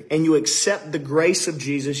savior. And you accept the grace of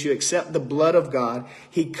Jesus. You accept the blood of God.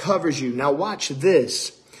 He covers you. Now watch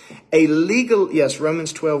this.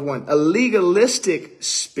 Romans 12:1. A legalistic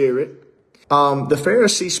spirit. The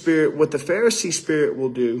Pharisee spirit, what the Pharisee spirit will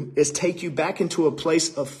do is take you back into a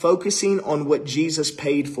place of focusing on what Jesus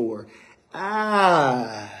paid for.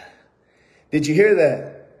 Did you hear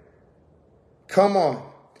that? Come on.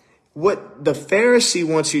 What the Pharisee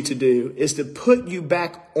wants you to do is to put you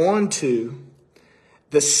back onto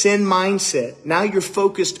the sin mindset. Now you're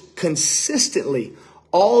focused consistently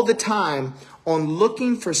all the time on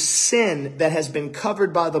looking for sin that has been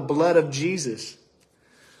covered by the blood of Jesus.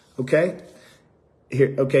 Okay?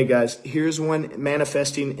 Okay, guys, here's one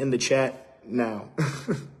manifesting in the chat now.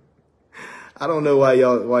 I don't know why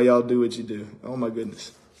y'all do what you do. Oh my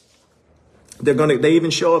goodness. They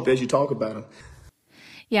even show up as you talk about them.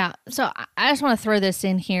 Yeah, so I just want to throw this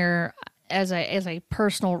in here as a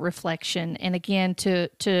personal reflection, and again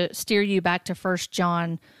to steer you back to 1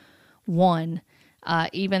 John 1,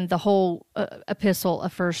 even the whole epistle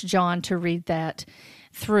of 1 John, to read that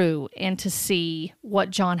through and to see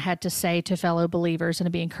what John had to say to fellow believers and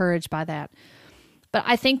to be encouraged by that. But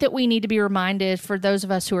I think that we need to be reminded, for those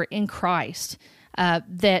of us who are in Christ,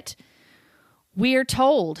 that we are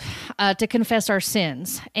told to confess our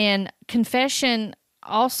sins. And confession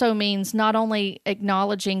also means not only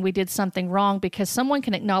acknowledging we did something wrong, because someone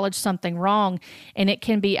can acknowledge something wrong and it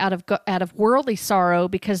can be out of worldly sorrow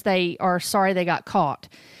because they are sorry they got caught.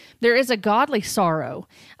 There is a godly sorrow,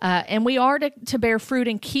 and we are to bear fruit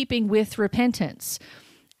in keeping with repentance.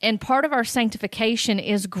 And part of our sanctification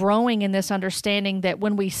is growing in this understanding that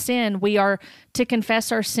when we sin, we are to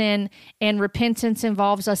confess our sin, and repentance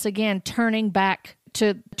involves us, again, turning back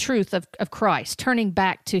to the truth of Christ, turning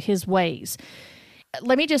back to his ways.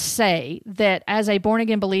 Let me just say that as a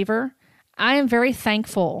born-again believer, I am very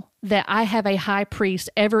thankful that I have a high priest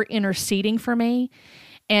ever interceding for me.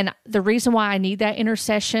 And the reason why I need that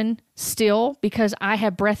intercession still, because I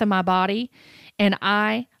have breath in my body and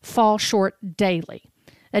I fall short daily.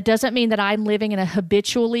 That doesn't mean that I'm living in a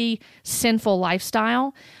habitually sinful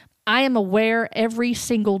lifestyle. I am aware every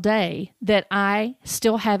single day that I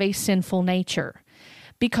still have a sinful nature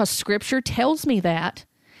because Scripture tells me that.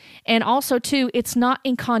 And also, too, it's not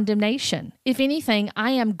in condemnation. If anything,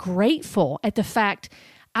 I am grateful at the fact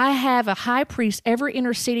I have a high priest ever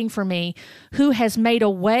interceding for me who has made a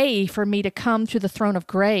way for me to come to the throne of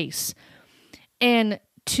grace. And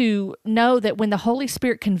to know that when the Holy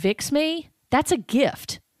Spirit convicts me, that's a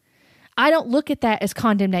gift. I don't look at that as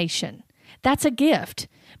condemnation. That's a gift,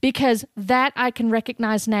 because that I can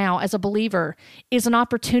recognize now as a believer is an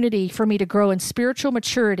opportunity for me to grow in spiritual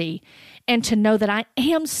maturity and to know that I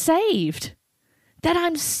am saved, that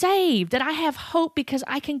I'm saved, that I have hope because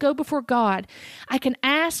I can go before God. I can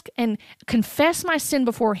ask and confess my sin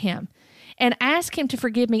before him and ask him to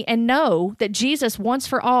forgive me and know that Jesus once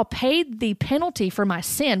for all paid the penalty for my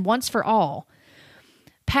sin once for all,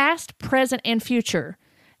 past, present, and future,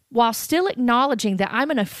 while still acknowledging that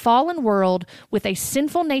I'm in a fallen world with a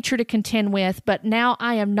sinful nature to contend with, but now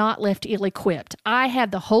I am not left ill-equipped. I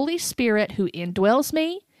have the Holy Spirit who indwells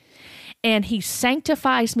me, and he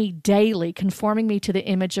sanctifies me daily, conforming me to the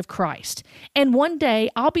image of Christ. And one day,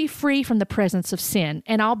 I'll be free from the presence of sin,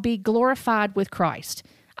 and I'll be glorified with Christ.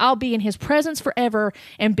 I'll be in his presence forever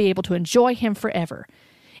and be able to enjoy him forever.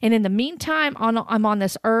 And in the meantime, I'm on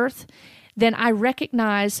this earth, then I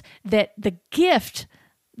recognize that the gift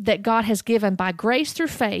that God has given by grace through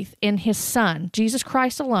faith in his Son, Jesus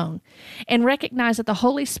Christ alone, and recognize that the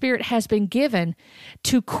Holy Spirit has been given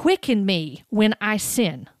to quicken me when I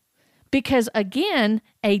sin. Because again,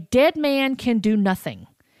 a dead man can do nothing.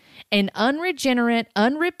 An unregenerate,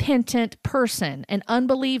 unrepentant person, an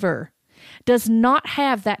unbeliever, does not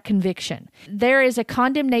have that conviction. There is a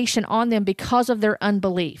condemnation on them because of their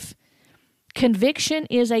unbelief. Conviction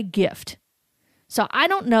is a gift. So I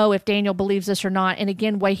don't know if Daniel believes this or not, and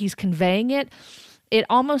again, the way he's conveying it, it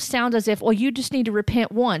almost sounds as if, well, you just need to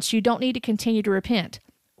repent once. You don't need to continue to repent.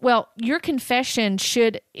 Well, your confession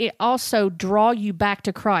should also draw you back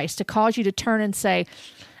to Christ, to cause you to turn and say,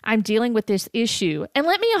 I'm dealing with this issue. And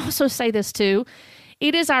let me also say this too.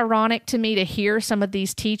 It is ironic to me to hear some of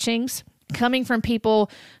these teachings coming from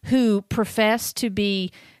people who profess to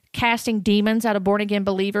be casting demons out of born-again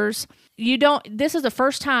believers. This is the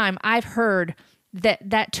first time I've heard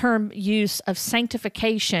that term use of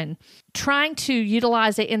sanctification, trying to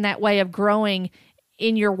utilize it in that way of growing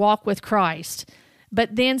in your walk with Christ,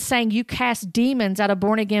 but then saying you cast demons out of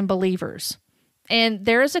born-again believers. And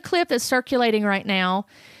there is a clip that's circulating right now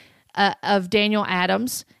of Daniel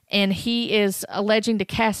Adams, and he is alleging to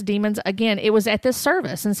cast demons. Again, it was at this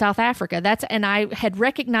service in South Africa. And I had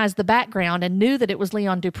recognized the background and knew that it was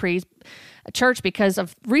Leon Dupree's church because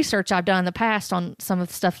of research I've done in the past on some of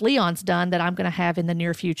the stuff Leon's done that I'm going to have in the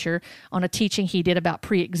near future on a teaching he did about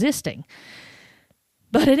pre-existing.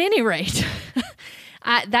 But at any rate,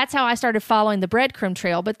 that's how I started following the breadcrumb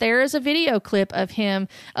trail. But there is a video clip of him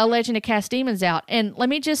alleging to cast demons out. And let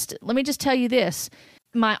me just tell you this.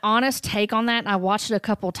 My honest take on that, and I watched it a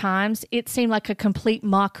couple times, it seemed like a complete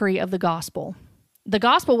mockery of the gospel. The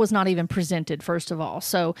gospel was not even presented, first of all.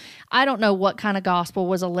 So I don't know what kind of gospel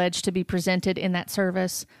was alleged to be presented in that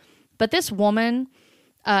service. But this woman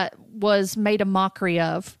was made a mockery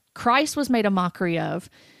of. Christ was made a mockery of.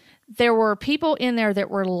 There were people in there that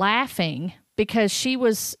were laughing because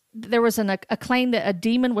there was a claim that a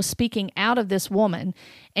demon was speaking out of this woman,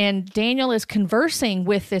 and Daniel is conversing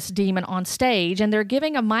with this demon on stage, and they're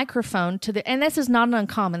giving a microphone and this is not an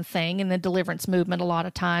uncommon thing in the deliverance movement a lot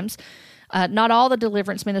of times. Not all the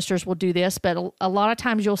deliverance ministers will do this, but a lot of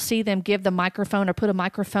times you'll see them give the microphone or put a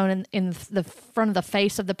microphone in the front of the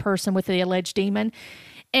face of the person with the alleged demon,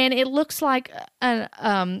 and it looks like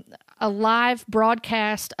a live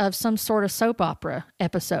broadcast of some sort of soap opera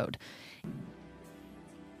episode.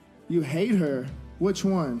 You hate her. Which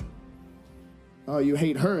one? Oh, you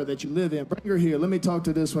hate her that you live in. Bring her here. Let me talk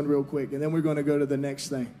to this one real quick, and then we're going to go to the next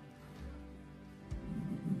thing.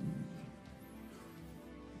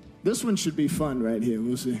 This one should be fun right here.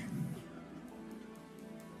 We'll see.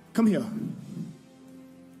 Come here.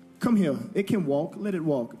 Come here. It can walk. Let it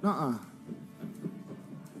walk.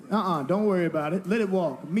 Don't worry about it. Let it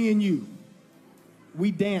walk. Me and you. We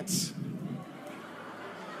dance.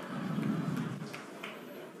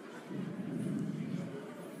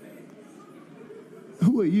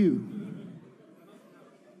 Who are you?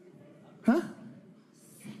 Huh?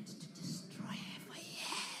 Sent to destroy her for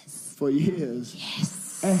years. For years?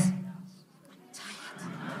 Yes. I'm tired.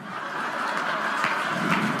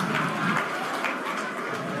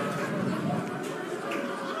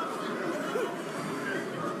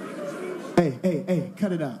 Hey,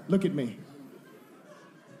 cut it out. Look at me.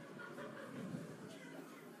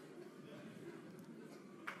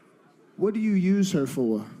 What do you use her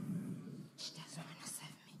for? She doesn't want to serve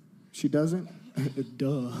me. She doesn't?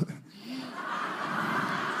 Duh.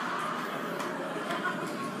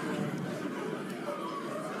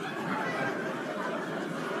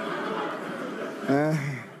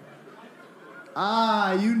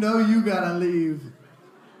 You know you gotta leave.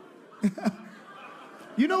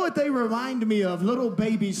 You know what they remind me of? Little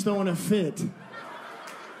babies throwing a fit.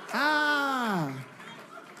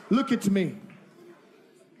 Look at me.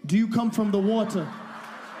 Do you come from the water?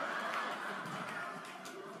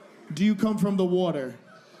 Do you come from the water?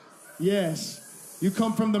 Yes. You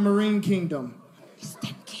come from the Marine Kingdom.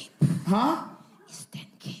 Eastern Cape. Huh? Eastern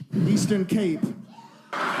Cape. Eastern Cape.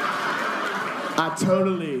 I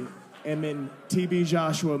totally am in TB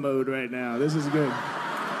Joshua mode right now. This is good.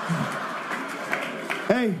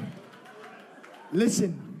 Hey,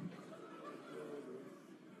 listen.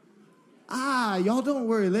 Y'all don't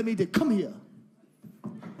worry. Let me come here.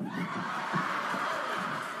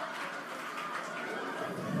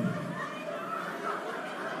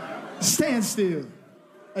 Stand still.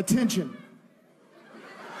 Attention.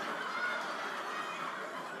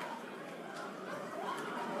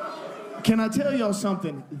 Can I tell y'all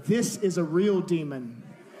something? This is a real demon.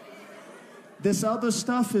 This other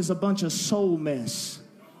stuff is a bunch of soul mess.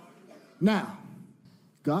 Now,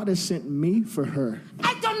 God has sent me for her.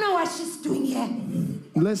 I don't know what she's doing here.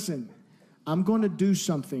 Listen, I'm going to do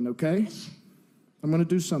something, okay? I'm going to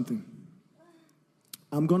do something.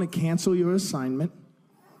 I'm going to cancel your assignment.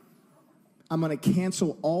 I'm going to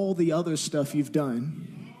cancel all the other stuff you've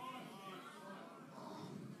done.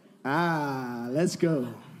 Let's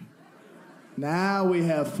go. Now we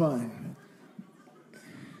have fun.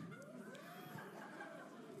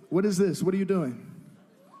 What is this? What are you doing?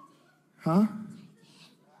 Huh?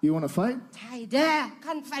 You want to fight? Tied there.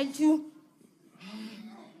 Can't fight you.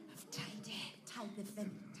 I've tied the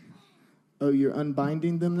thing. Oh, you're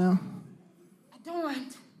unbinding them now? I don't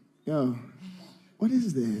want. Yo, what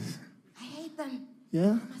is this? I hate them. Yeah?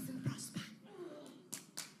 They mustn't prosper.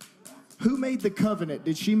 Who made the covenant?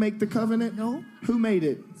 Did she make the covenant? No. Who made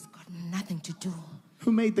it? It's got nothing to do.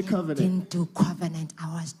 Who made the I covenant? didn't do covenant.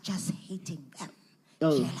 I was just hating them.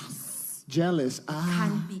 Oh. Jealous. Jealous.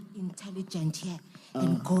 Can't be intelligent here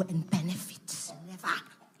and go and benefit. Never.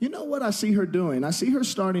 You know what I see her doing? I see her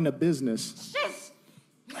starting a business. Sis.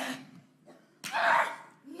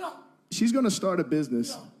 No. She's going to start a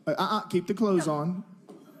business. Keep the clothes on.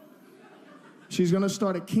 She's going to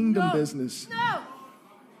start a kingdom business. No.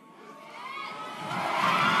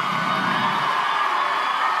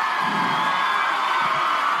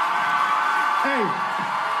 Hey.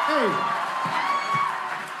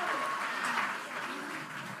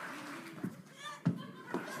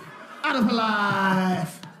 Out of her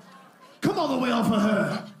life. Come all the way off of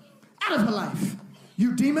her. Out of her life.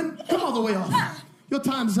 You demon, come all the way off. Your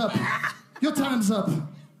time's up. Your time's up.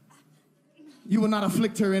 You will not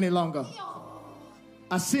afflict her any longer.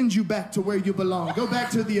 I send you back to where you belong. Go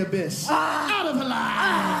back to the abyss. Out of her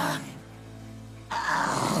life.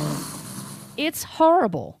 It's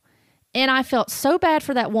horrible. And I felt so bad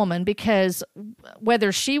for that woman because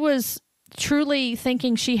whether she was truly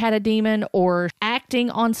thinking she had a demon or acting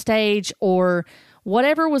on stage or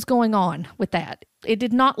whatever was going on with that, it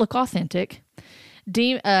did not look authentic.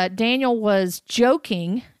 Daniel was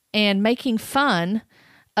joking and making fun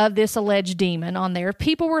of this alleged demon on there.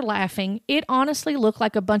 People were laughing. It honestly looked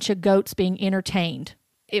like a bunch of goats being entertained.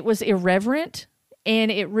 It was irreverent,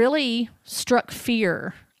 and it really struck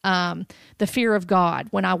fear. The fear of God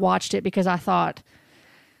when I watched it, because I thought,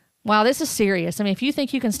 wow, this is serious. I mean, if you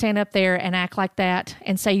think you can stand up there and act like that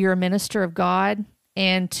and say you're a minister of God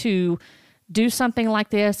and to do something like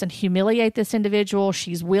this and humiliate this individual,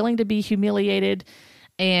 she's willing to be humiliated,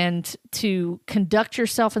 and to conduct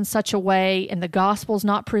yourself in such a way and the gospel's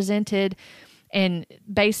not presented, and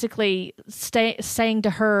basically saying to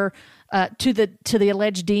her, to the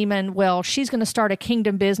alleged demon, well, she's going to start a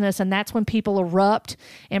kingdom business, and that's when people erupt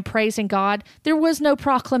and praising God. There was no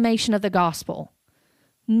proclamation of the gospel.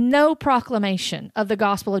 no proclamation of the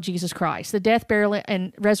gospel of Jesus Christ, the death, burial,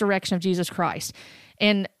 and resurrection of Jesus Christ,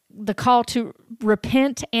 and the call to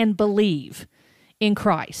repent and believe in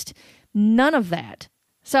Christ. None of that.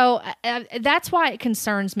 So that's why it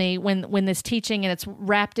concerns me when this teaching and it's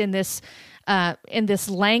wrapped in this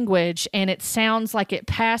language, and it sounds like it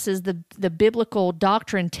passes the biblical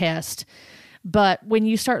doctrine test. But when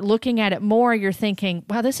you start looking at it more, you're thinking,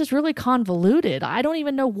 wow, this is really convoluted. I don't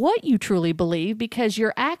even know what you truly believe because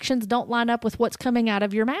your actions don't line up with what's coming out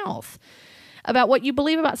of your mouth. About what you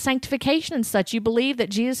believe about sanctification and such. You believe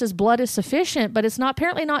that Jesus' blood is sufficient, but it's not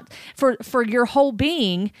apparently not for your whole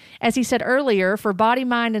being, as he said earlier, for body,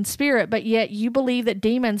 mind, and spirit, but yet you believe that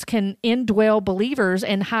demons can indwell believers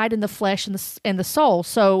and hide in the flesh and the soul.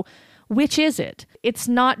 So which is it? It's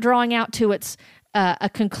not drawing out to its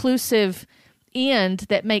a conclusive end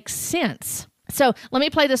that makes sense. So let me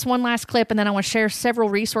play this one last clip, and then I want to share several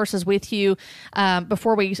resources with you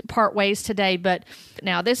before we part ways today. But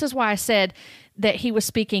now this is why I said that he was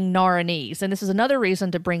speaking Naranese, and this is another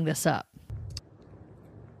reason to bring this up.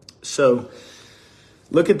 So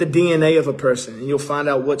look at the DNA of a person, and you'll find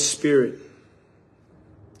out what spirit.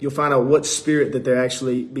 You'll find out what spirit that they're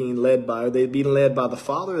actually being led by. Are they being led by the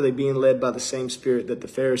Father, or are they being led by the same spirit that the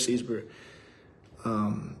Pharisees were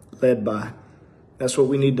led by? That's what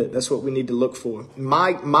we need to look for.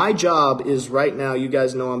 My job is right now, you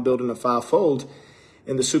guys know I'm building a fivefold.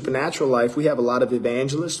 In the supernatural life, we have a lot of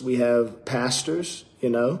evangelists, we have pastors,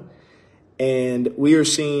 and we are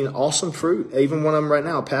seeing awesome fruit. Even one of them right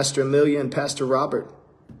now, Pastor Amelia and Pastor Robert,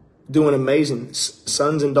 doing amazing.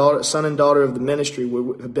 Son and daughter of the ministry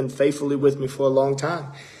have been faithfully with me for a long time.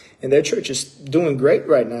 And their church is doing great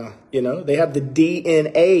right now. They have the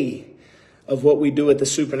DNA of what we do at the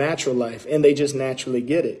supernatural life, and they just naturally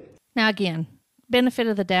get it. Now, again, benefit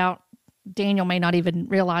of the doubt, Daniel may not even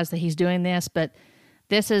realize that he's doing this, but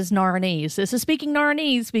this is Naranese. This is speaking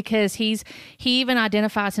Naranese because he even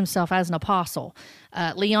identifies himself as an apostle.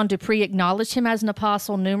 Leon Dupree acknowledged him as an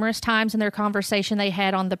apostle numerous times in their conversation they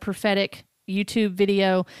had on the prophetic YouTube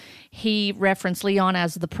video. He referenced Leon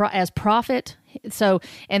as prophet. So,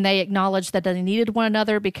 and they acknowledged that they needed one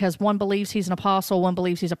another because one believes he's an apostle, one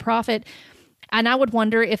believes he's a prophet. And I would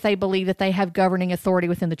wonder if they believe that they have governing authority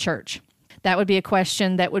within the church. That would be a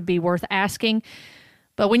question that would be worth asking.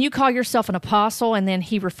 But when you call yourself an apostle, and then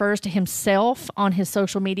he refers to himself on his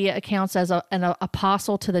social media accounts as an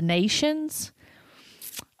apostle to the nations,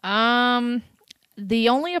 the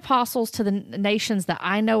only apostles to the nations that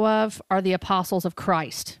I know of are the apostles of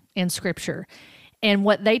Christ in Scripture. And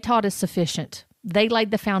what they taught is sufficient. They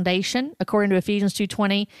laid the foundation, according to Ephesians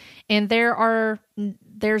 2:20, and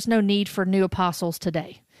there's no need for new apostles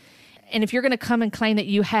today. And if you're going to come and claim that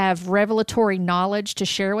you have revelatory knowledge to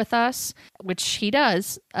share with us, which he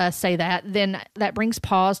does say that, then that brings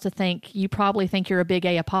pause to think you probably think you're a big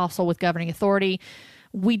A apostle with governing authority.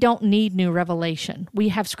 We don't need new revelation. We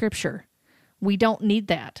have Scripture. We don't need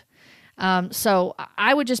that. So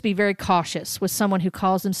I would just be very cautious with someone who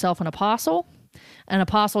calls himself an apostle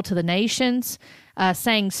to the nations,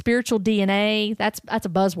 saying spiritual DNA. That's a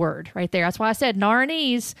buzzword right there. That's why I said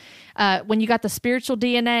Naranese. When you got the spiritual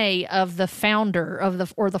DNA of the founder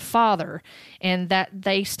or the father, and that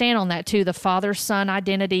they stand on that too, the father-son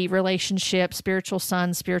identity relationship, spiritual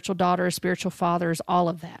sons, spiritual daughters, spiritual fathers, all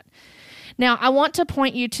of that. Now, I want to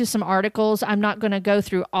point you to some articles. I'm not going to go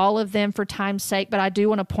through all of them for time's sake, but I do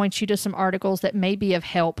want to point you to some articles that may be of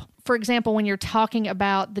help. For example, when you're talking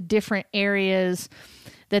about the different areas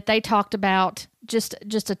that they talked about, just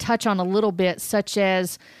to touch on a little bit, such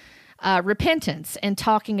as repentance and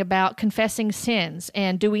talking about confessing sins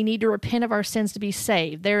and do we need to repent of our sins to be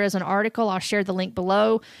saved. There is an article, I'll share the link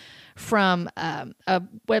below, from a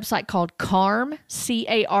website called CARM,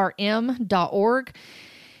 CARM.org.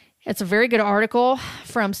 It's a very good article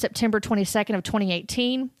from September 22nd of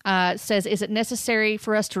 2018. It says, is it necessary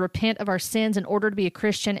for us to repent of our sins in order to be a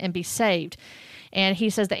Christian and be saved? And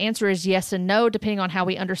he says the answer is yes and no, depending on how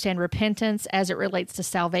we understand repentance as it relates to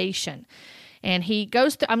salvation. And he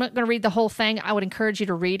goes through, I'm not going to read the whole thing. I would encourage you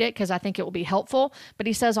to read it because I think it will be helpful. But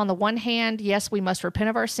he says on the one hand, yes, we must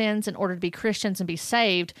repent of our sins in order to be Christians and be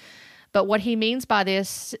saved. But what he means by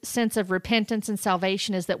this sense of repentance and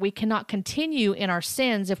salvation is that we cannot continue in our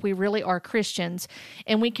sins if we really are Christians,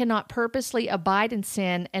 and we cannot purposely abide in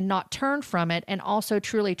sin and not turn from it and also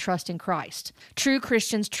truly trust in Christ. True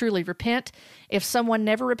Christians truly repent. If someone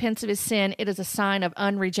never repents of his sin, it is a sign of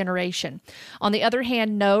unregeneration. On the other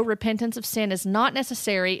hand, no, repentance of sin is not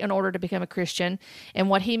necessary in order to become a Christian. And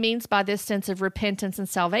what he means by this sense of repentance and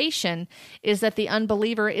salvation is that the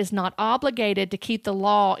unbeliever is not obligated to keep the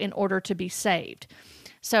law in order to be saved.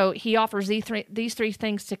 So he offers these three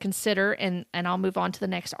things to consider, and I'll move on to the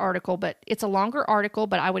next article, but it's a longer article,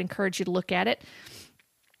 but I would encourage you to look at it.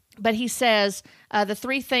 But he says the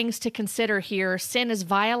three things to consider here: sin is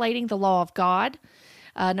violating the law of God.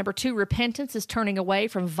 Number 2, repentance is turning away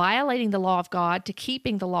from violating the law of God to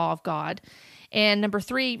keeping the law of God. And number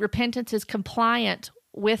 3, repentance is compliant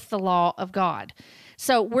with the law of God.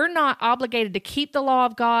 So we're not obligated to keep the law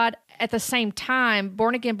of God. At the same time,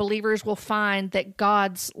 born-again believers will find that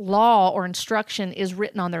God's law or instruction is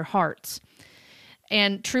written on their hearts.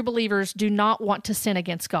 And true believers do not want to sin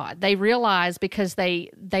against God. They realize, because they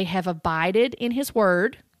have abided in his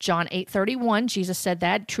word. John 8:31, Jesus said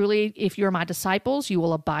that, truly, if you are my disciples, you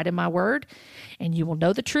will abide in my word, and you will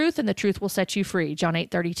know the truth, and the truth will set you free. John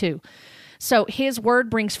 8:32. So his word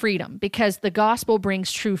brings freedom, because the gospel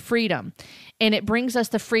brings true freedom. And it brings us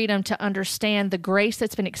the freedom to understand the grace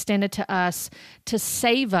that's been extended to us to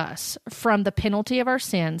save us from the penalty of our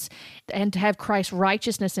sins, and to have Christ's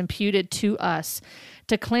righteousness imputed to us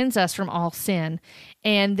to cleanse us from all sin.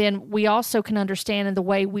 And then we also can understand in the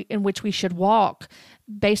way in which we should walk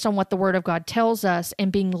based on what the Word of God tells us,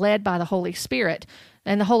 and being led by the Holy Spirit.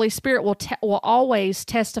 And the Holy Spirit will always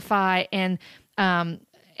testify and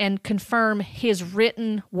confirm his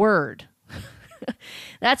written word.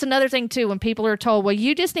 That's another thing too, when people are told, well,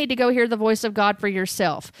 you just need to go hear the voice of God for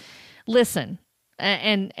yourself. Listen,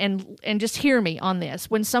 and just hear me on this.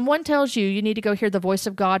 When someone tells you need to go hear the voice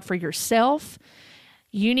of God for yourself,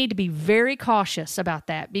 you need to be very cautious about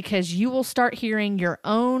that, because you will start hearing your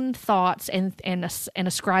own thoughts and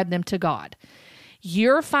ascribe them to God.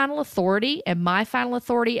 Your final authority and my final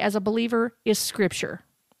authority as a believer is Scripture.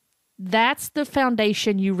 That's the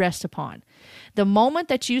foundation you rest upon. The moment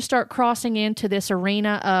that you start crossing into this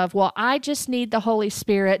arena of, well, I just need the Holy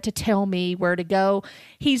Spirit to tell me where to go,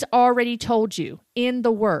 he's already told you in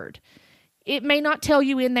the Word. It may not tell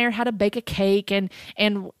you in there how to bake a cake and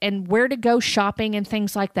where to go shopping and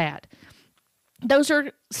things like that. Those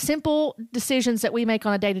are simple decisions that we make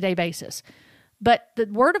on a day-to-day basis. But the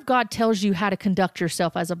Word of God tells you how to conduct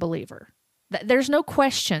yourself as a believer. There's no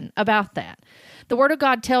question about that. The Word of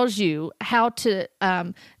God tells you how to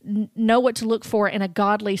know what to look for in a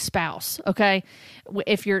godly spouse, okay?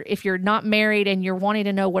 If you're not married and you're wanting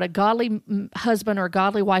to know what a godly husband or a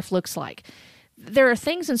godly wife looks like, there are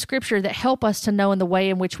things in Scripture that help us to know in the way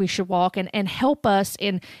in which we should walk and help us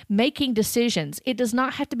in making decisions. It does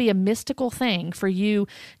not have to be a mystical thing for you,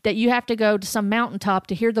 that you have to go to some mountaintop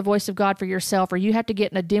to hear the voice of God for yourself, or you have to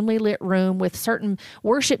get in a dimly lit room with certain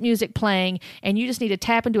worship music playing and you just need to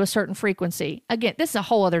tap into a certain frequency. Again, this is a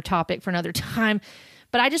whole other topic for another time,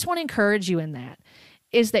 but I just want to encourage you in that.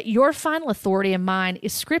 Is that your final authority and mine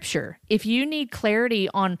is Scripture. If you need clarity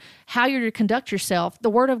on how you're to conduct yourself, the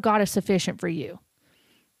Word of God is sufficient for you.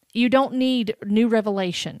 You don't need new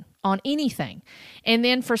revelation on anything. And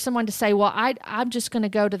then for someone to say, well, I'm just going to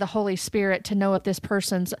go to the Holy Spirit to know if this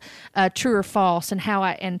person's true or false, and how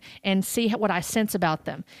and see what I sense about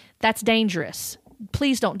them. That's dangerous.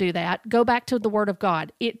 Please don't do that. Go back to the Word of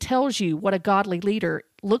God. It tells you what a godly leader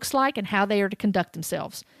looks like and how they are to conduct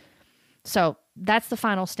themselves. So that's the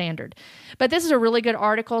final standard. But this is a really good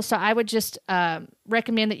article, so I would just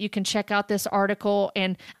recommend that you can check out this article.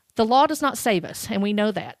 And the law does not save us, and we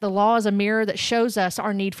know that. The law is a mirror that shows us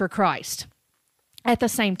our need for Christ. At the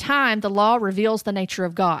same time, the law reveals the nature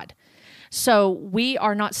of God. So we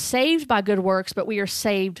are not saved by good works, but we are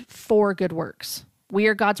saved for good works. We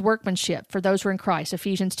are God's workmanship for those who are in Christ,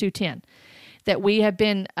 Ephesians 2:10, that we have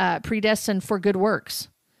been predestined for good works.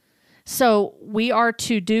 So we are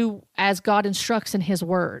to do as God instructs in his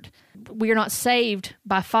word. We are not saved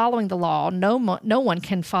by following the law. No one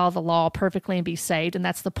can follow the law perfectly and be saved, and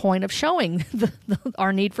that's the point of showing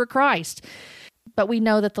our need for Christ. But we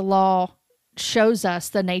know that the law shows us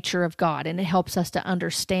the nature of God, and it helps us to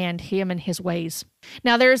understand him and his ways.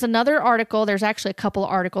 Now, there's another article. There's actually a couple of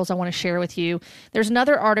articles I want to share with you. There's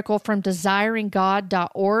another article from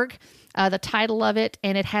desiringgod.org. The title of it,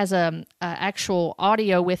 and it has a actual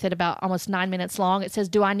audio with it, about almost 9 minutes long. It says,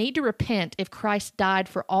 "Do I need to repent if Christ died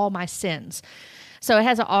for all my sins?" So it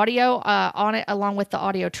has an audio on it along with the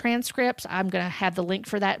audio transcripts. I'm going to have the link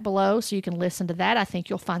for that below so you can listen to that. I think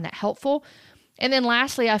you'll find that helpful. And then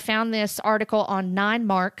lastly, I found this article on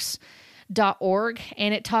 9marks.org,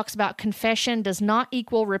 and it talks about confession does not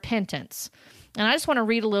equal repentance. And I just want to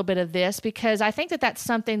read a little bit of this, because I think that that's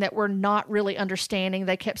something that we're not really understanding.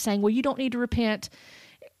 They kept saying, well, you don't need to repent.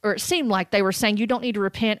 Or it seemed like they were saying, you don't need to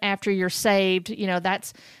repent after you're saved. You know,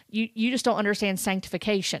 that's, you just don't understand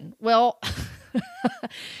sanctification. Well,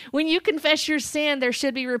 When you confess your sin, there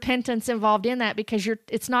should be repentance involved in that, because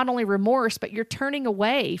it's not only remorse, but you're turning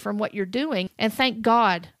away from what you're doing. And thank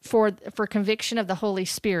God for conviction of the Holy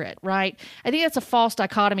Spirit, right? I think that's a false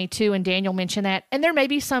dichotomy too, and Daniel mentioned that. And there may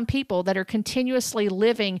be some people that are continuously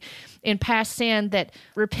living in past sin that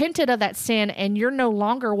repented of that sin, and you're no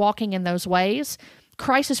longer walking in those ways.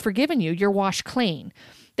 Christ has forgiven you. You're washed clean.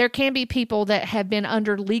 There can be people that have been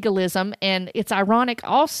under legalism, and it's ironic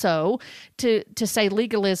also to say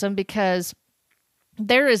legalism, because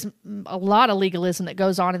there is a lot of legalism that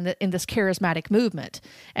goes on in this charismatic movement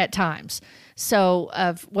at times. So,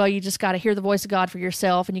 you just got to hear the voice of God for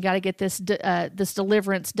yourself, and you got to get this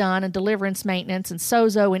deliverance done, and deliverance maintenance, and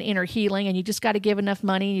sozo and inner healing, and you just got to give enough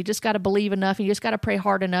money, and you just got to believe enough, and you just got to pray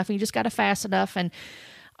hard enough, and you just got to fast enough, and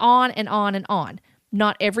on and on and on.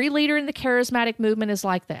 Not every leader in the charismatic movement is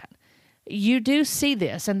like that. You do see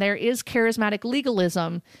this, and there is charismatic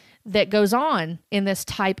legalism that goes on in this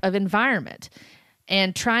type of environment.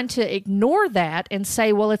 And trying to ignore that and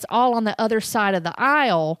say, well, it's all on the other side of the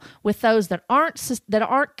aisle with those that aren't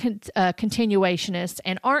continuationists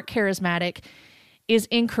and aren't charismatic is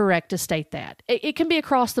incorrect to state that. It can be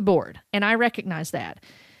across the board, and I recognize that.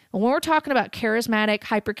 When we're talking about charismatic,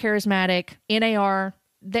 hyper-charismatic, NAR,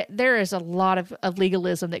 there is a lot of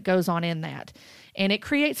legalism that goes on in that. And it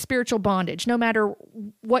creates spiritual bondage. No matter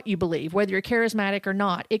what you believe, whether you're charismatic or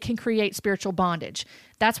not, it can create spiritual bondage.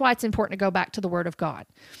 That's why it's important to go back to the Word of God.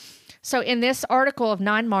 So in this article of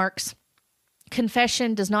 9 marks,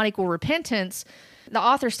 confession does not equal repentance, the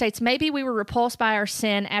author states, maybe we were repulsed by our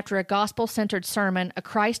sin after a gospel-centered sermon, a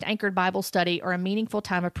Christ-anchored Bible study, or a meaningful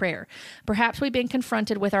time of prayer. Perhaps we've been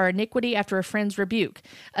confronted with our iniquity after a friend's rebuke,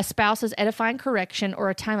 a spouse's edifying correction, or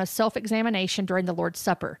a time of self-examination during the Lord's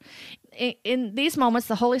Supper. In these moments,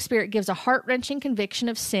 the Holy Spirit gives a heart-wrenching conviction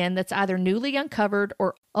of sin that's either newly uncovered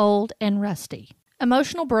or old and rusty.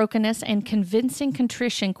 Emotional brokenness and convincing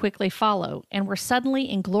contrition quickly follow, and we're suddenly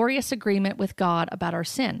in glorious agreement with God about our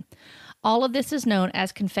sin. All of this is known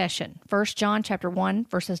as confession. 1 John chapter 1,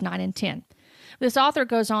 verses 9 and 10. This author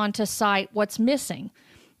goes on to cite what's missing.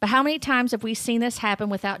 But how many times have we seen this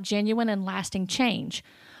happen without genuine and lasting change?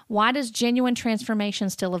 Why does genuine transformation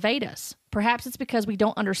still evade us? Perhaps it's because we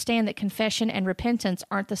don't understand that confession and repentance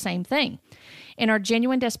aren't the same thing. In our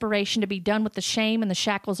genuine desperation to be done with the shame and the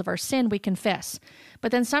shackles of our sin, we confess.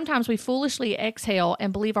 But then sometimes we foolishly exhale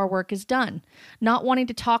and believe our work is done. Not wanting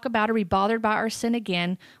to talk about or be bothered by our sin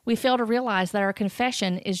again, we fail to realize that our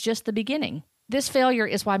confession is just the beginning. This failure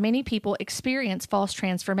is why many people experience false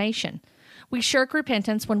transformation. We shirk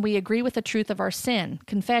repentance when we agree with the truth of our sin,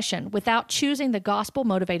 confession, without choosing the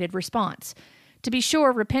gospel-motivated response. To be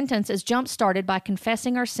sure, repentance is jump-started by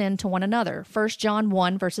confessing our sin to one another, 1 John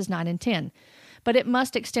 1, verses 9 and 10. But it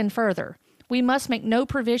must extend further. We must make no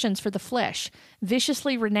provisions for the flesh,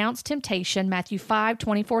 viciously renounce temptation, Matthew 5,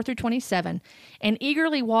 24 through 27, and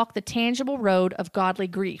eagerly walk the tangible road of godly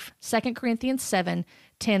grief, 2 Corinthians 7,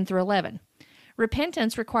 10 through 11.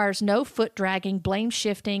 Repentance requires no foot-dragging,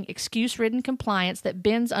 blame-shifting, excuse-ridden compliance that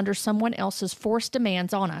bends under someone else's forced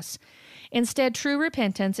demands on us. Instead, true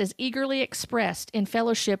repentance is eagerly expressed in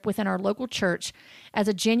fellowship within our local church as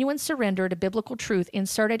a genuine surrender to biblical truth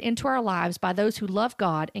inserted into our lives by those who love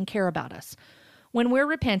God and care about us. When we're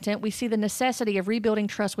repentant, we see the necessity of rebuilding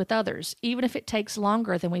trust with others, even if it takes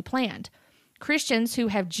longer than we planned. Christians who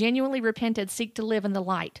have genuinely repented seek to live in the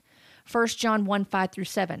light, 1 John 1, 5 through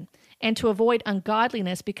 7, and to avoid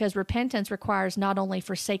ungodliness because repentance requires not only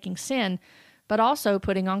forsaking sin, but also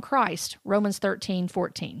putting on Christ, Romans 13,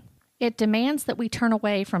 14. It demands that we turn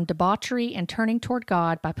away from debauchery and turning toward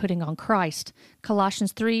God by putting on Christ,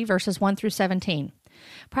 Colossians 3, verses 1 through 17.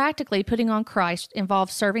 Practically, putting on Christ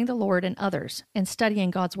involves serving the Lord and others and studying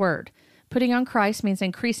God's Word. Putting on Christ means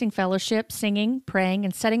increasing fellowship, singing, praying,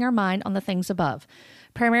 and setting our mind on the things above,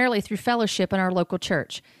 primarily through fellowship in our local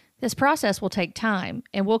church. This process will take time,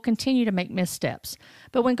 and we'll continue to make missteps.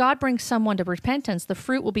 But when God brings someone to repentance, the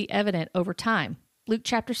fruit will be evident over time. Luke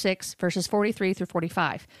chapter 6, verses 43 through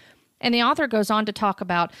 45. And the author goes on to talk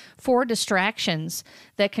about 4 distractions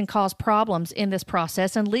that can cause problems in this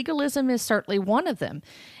process, and legalism is certainly one of them.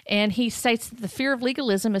 And he states that the fear of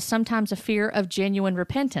legalism is sometimes a fear of genuine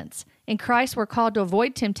repentance. In Christ, we're called to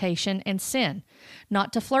avoid temptation and sin,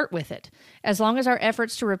 not to flirt with it. As long as our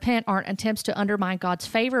efforts to repent aren't attempts to undermine God's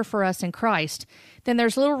favor for us in Christ, then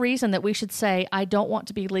there's little reason that we should say, I don't want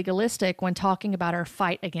to be legalistic when talking about our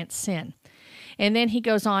fight against sin. And then he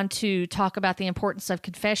goes on to talk about the importance of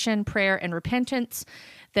confession, prayer, and repentance,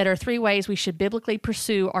 that are 3 ways we should biblically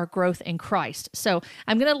pursue our growth in Christ. So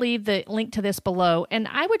I'm going to leave the link to this below. And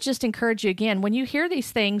I would just encourage you again, when you hear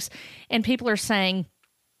these things and people are saying,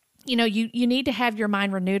 you need to have your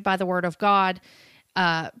mind renewed by the Word of God.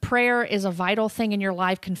 Prayer is a vital thing in your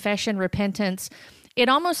life, confession, repentance. It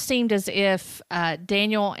almost seemed as if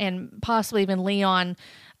Daniel and possibly even Leon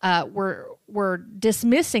were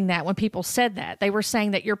dismissing that when people said that. They were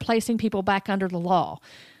saying that you're placing people back under the law.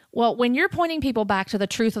 Well, when you're pointing people back to the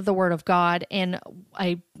truth of the Word of God and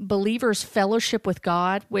a believer's fellowship with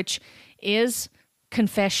God, which is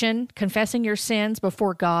confessing your sins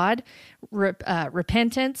before God,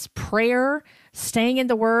 repentance, prayer, staying in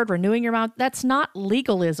the Word, renewing your mind, that's not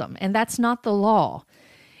legalism and that's not the law.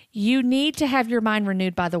 You need to have your mind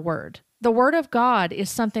renewed by the Word. The Word of God is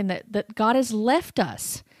something that God has left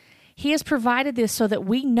us. He has provided this so that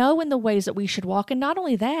we know in the ways that we should walk. And not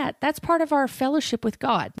only that, that's part of our fellowship with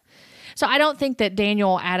God. So I don't think that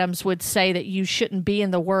Daniel Adams would say that you shouldn't be in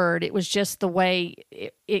the Word. It was just the way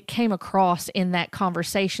it came across in that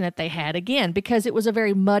conversation that they had, again, because it was a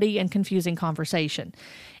very muddy and confusing conversation.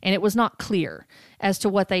 And it was not clear as to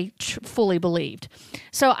what they fully believed.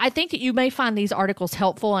 So I think that you may find these articles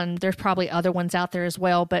helpful, and there's probably other ones out there as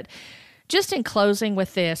well. But just in closing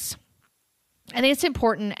with this, I think it's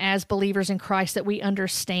important as believers in Christ that we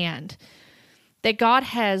understand that God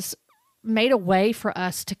has made a way for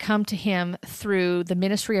us to come to Him through the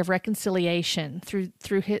ministry of reconciliation, through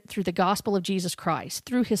the gospel of Jesus Christ,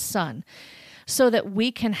 through His Son, so that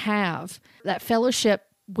we can have that fellowship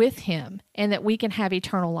with Him and that we can have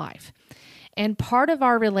eternal life. And part of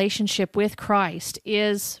our relationship with Christ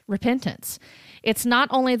is repentance. It's not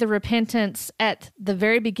only the repentance at the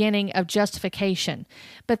very beginning of justification,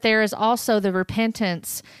 but there is also the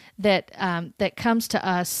repentance that comes to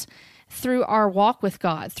us through our walk with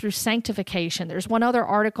God, through sanctification. There's one other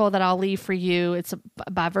article that I'll leave for you. It's a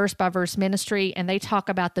by verse ministry, and they talk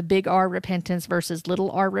about the big R repentance versus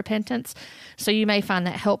little r repentance. So you may find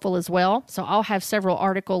that helpful as well. So I'll have several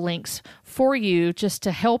article links for you just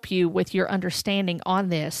to help you with your understanding on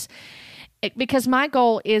this. Because my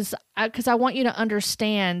goal is, because I want you to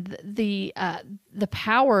understand the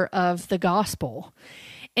power of the gospel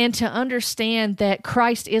and to understand that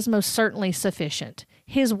Christ is most certainly sufficient.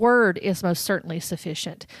 His word is most certainly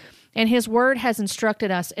sufficient. And His word has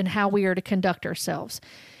instructed us in how we are to conduct ourselves.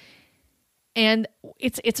 And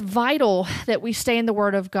it's vital that we stay in the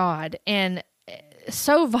Word of God. And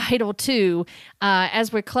so vital, too,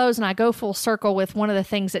 as we close, and I go full circle with one of the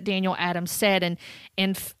things that Daniel Adams said,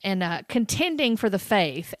 and contending for the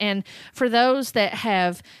faith. And for those that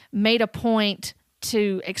have made a point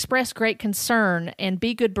to express great concern and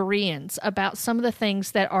be good Bereans about some of the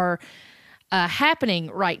things that are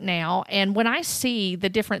happening right now. And when I see the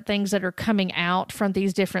different things that are coming out from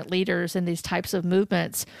these different leaders and these types of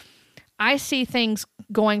movements, I see things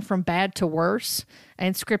going from bad to worse.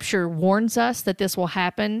 And Scripture warns us that this will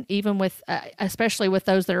happen, even with, especially with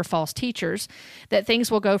those that are false teachers, that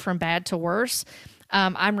things will go from bad to worse.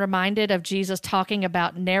 I'm reminded of Jesus talking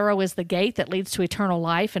about narrow is the gate that leads to eternal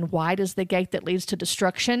life and wide is the gate that leads to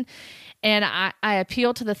destruction. And I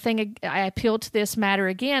appeal to this matter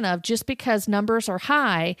again of just because numbers are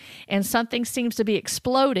high and something seems to be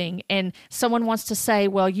exploding and someone wants to say,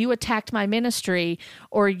 well, you attacked my ministry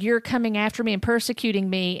or you're coming after me and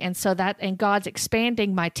persecuting me. And God's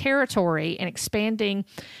expanding my territory and expanding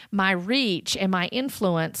my reach and my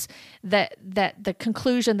influence, that the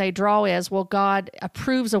conclusion they draw is, well, God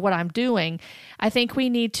approves of what I'm doing. I think we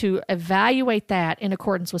need to evaluate that in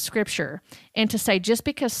accordance with Scripture and to say just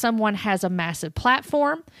because someone has a massive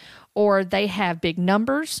platform or they have big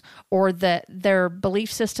numbers or that their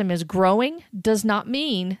belief system is growing does not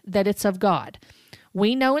mean that it's of God.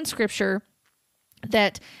 We know in Scripture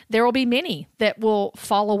that there will be many that will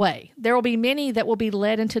fall away. There will be many that will be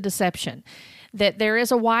led into deception, that there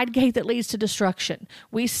is a wide gate that leads to destruction.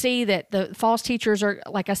 We see that the false teachers are,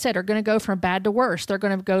 like I said, are going to go from bad to worse. They're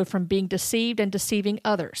going to go from being deceived and deceiving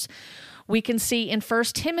others. We can see in 1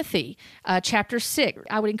 Timothy chapter 6,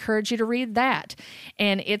 I would encourage you to read that.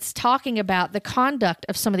 And it's talking about the conduct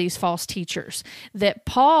of some of these false teachers that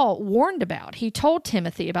Paul warned about. He told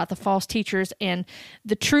Timothy about the false teachers and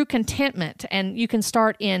the true contentment. And you can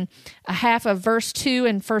start in a half of verse 2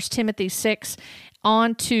 in 1 Timothy 6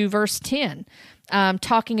 on to verse 10.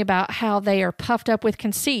 Talking about how they are puffed up with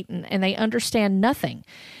conceit and they understand nothing.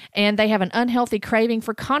 And they have an unhealthy craving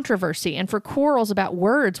for controversy and for quarrels about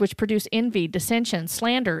words which produce envy, dissension,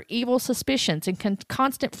 slander, evil suspicions, and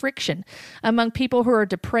constant friction among people who are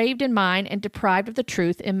depraved in mind and deprived of the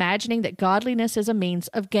truth, imagining that godliness is a means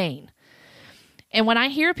of gain. And when I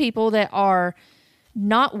hear people that are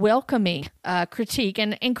not welcoming critique,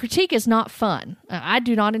 and critique is not fun. I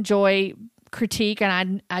do not enjoy critique,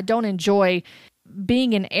 and I don't enjoy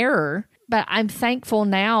being in error, But I'm thankful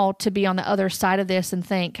now to be on the other side of this and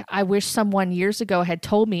think, I wish someone years ago had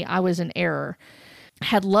told me I was in error,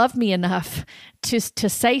 had loved me enough to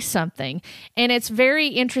say something. And it's very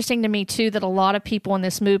interesting to me, too, that a lot of people in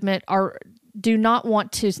this movement do not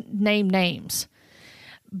want to name names,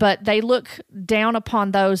 but they look down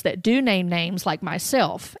upon those that do name names, like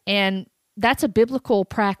myself. And that's a biblical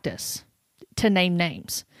practice, to name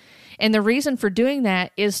names. And the reason for doing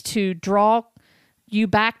that is to draw you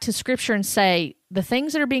back to Scripture and say, the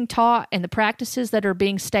things that are being taught and the practices that are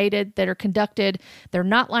being stated, that are conducted, they're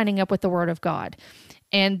not lining up with the Word of God.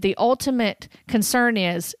 And the ultimate concern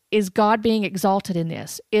is God being exalted in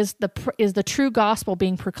this? Is the true gospel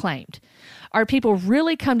being proclaimed? Are people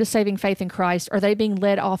really come to saving faith in Christ? Or are they being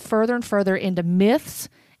led off further and further into myths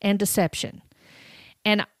and deception?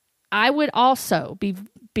 And I would also be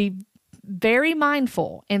very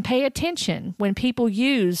mindful and pay attention when people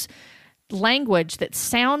use language that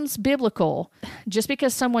sounds biblical. Just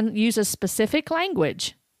because someone uses specific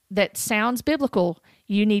language that sounds biblical,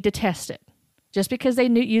 you need to test it. Just because they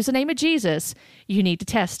use the name of Jesus, you need to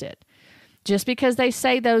test it. Just because they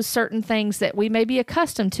say those certain things that we may be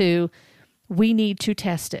accustomed to, we need to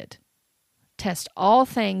test it. Test all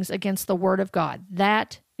things against the Word of God.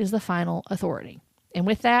 That is the final authority. And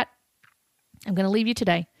with that, I'm going to leave you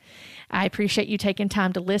today. I appreciate you taking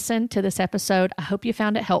time to listen to this episode. I hope you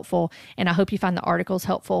found it helpful, and I hope you find the articles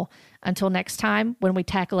helpful. Until next time, when we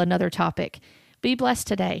tackle another topic, be blessed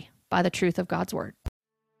today by the truth of God's Word.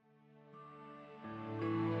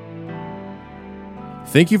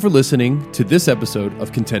 Thank you for listening to this episode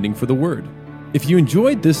of Contending for the Word. If you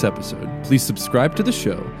enjoyed this episode, please subscribe to the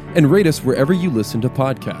show and rate us wherever you listen to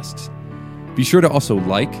podcasts. Be sure to also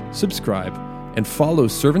like, subscribe, and follow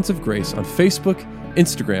Servants of Grace on Facebook,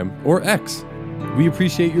 Instagram, or X. We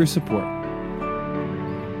appreciate your support.